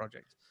of that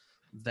project.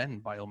 Then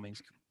by all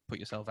means put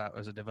yourself out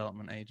as a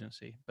development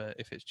agency. But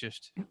if it's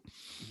just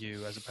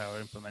you as a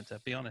power implementer,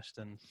 be honest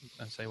and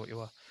say what you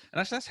are.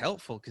 And that's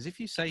helpful, because if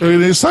you say...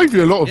 It'll save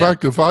you a lot of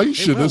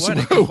aggravation as well.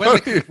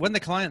 When the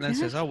client then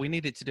says, we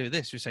need it to do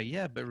this, you say,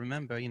 yeah, but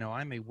remember,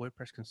 I'm a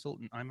WordPress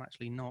consultant. I'm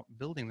actually not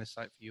building this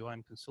site for you.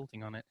 I'm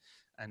consulting on it.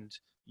 And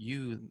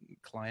you,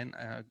 client,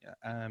 are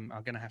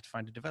going to have to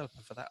find a developer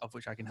for that, of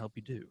which I can help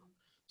you do.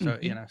 So,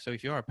 so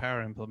if you're a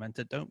power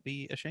implementer, don't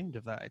be ashamed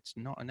of that. It's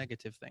not a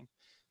negative thing.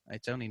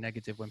 It's only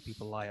negative when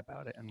people lie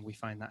about it, and we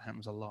find that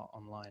happens a lot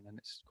online, and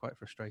it's quite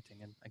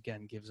frustrating, and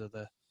again gives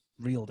other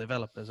real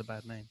developers a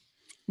bad name.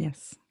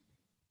 Yes.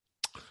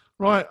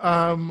 Right.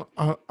 I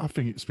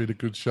think it's been a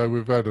good show.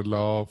 We've had a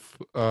laugh.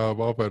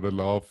 I've had a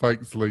laugh.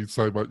 Thanks, Lee,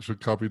 so much for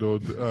coming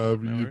on.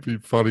 You've been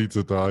funny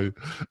today.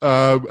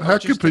 How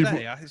can people?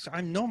 Today.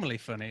 I'm normally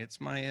funny.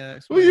 It's my.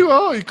 You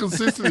are. You're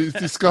consistent. It's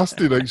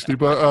disgusting, actually,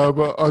 but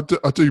I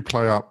do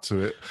play up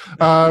to it.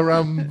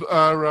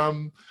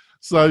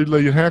 So,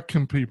 Lee, how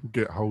can people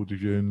get hold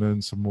of you and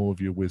learn some more of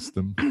your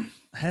wisdom?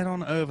 Head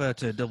on over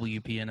to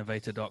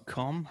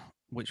wpinnovator.com,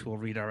 which will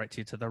redirect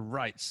you to the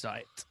right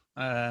site.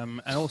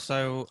 And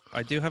also,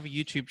 I do have a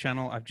YouTube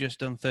channel. I've just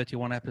done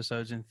 31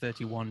 episodes in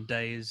 31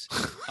 days.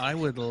 I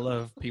would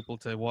love people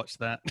to watch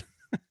that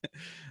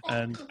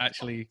and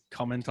actually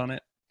comment on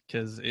it,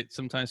 because it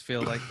sometimes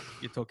feels like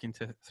you're talking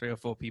to 3 or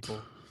 4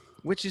 people,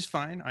 which is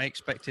fine. I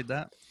expected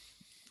that.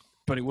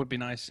 But it would be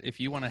nice if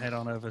you want to head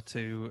on over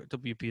to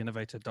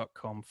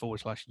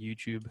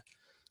wpinnovator.com/YouTube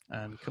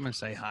and come and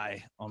say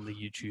hi on the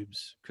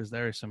YouTubes, because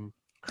there is some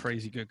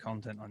crazy good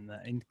content on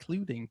there,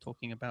 including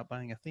talking about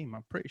buying a theme.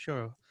 I'm pretty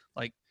sure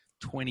like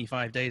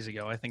 25 days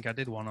ago, I think I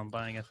did one on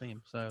buying a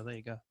theme. So there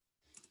you go.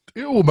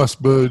 It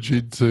almost merged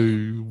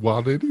into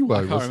one anyway.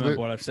 I can't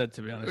remember what I've said,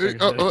 to be honest.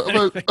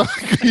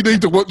 You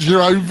need to watch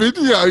your own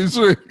videos.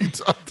 Really.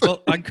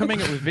 Well, I'm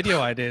coming up with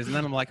video ideas, and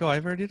then I'm like,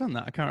 I've already done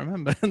that. I can't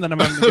remember. And then I'm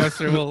having to go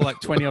through all like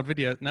 20 odd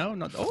videos. No,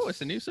 not. Oh, it's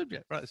a new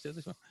subject. Right, let's do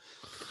this one.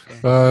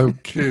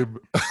 Kim.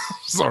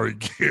 Sorry,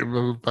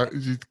 Kim.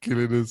 She's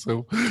killing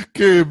herself.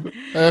 Kim,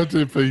 how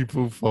do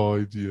people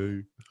find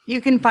you?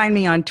 You can find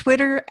me on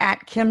Twitter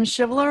at Kim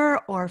Shivler,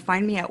 or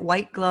find me at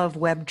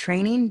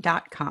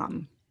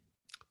whiteglovewebtraining.com.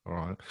 All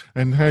right.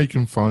 And how you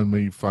can find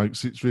me,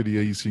 folks, it's really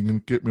easy. You can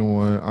get me on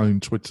my own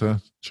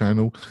Twitter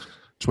channel,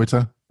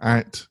 Twitter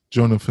at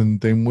Jonathan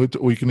Denwood,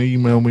 or you can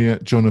email me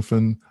at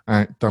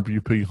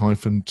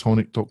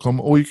jonathan@wp-tonic.com,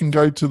 or you can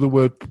go to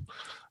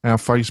our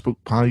Facebook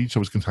page. I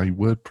was going to say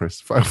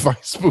WordPress, our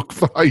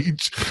Facebook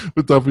page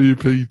for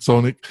WP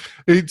Tonic.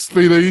 It's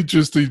been an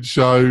interesting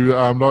show.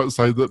 Like I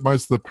say, that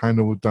most of the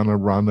panel have done a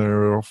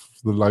runner off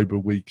the Labour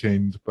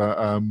weekend, but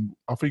I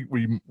think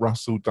we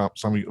rustled up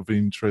something of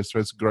interest.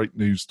 There's great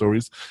news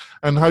stories,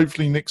 and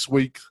hopefully next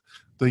week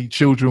the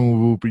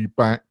children will be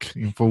back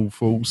in full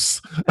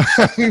force,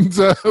 and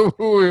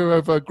we'll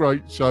have a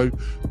great show.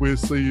 We'll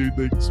see you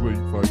next week,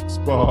 folks.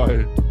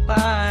 Bye.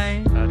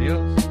 Bye.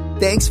 Adios.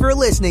 Thanks for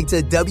listening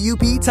to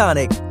WP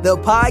Tonic, the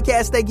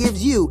podcast that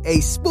gives you a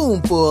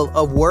spoonful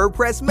of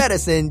WordPress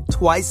medicine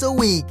twice a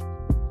week.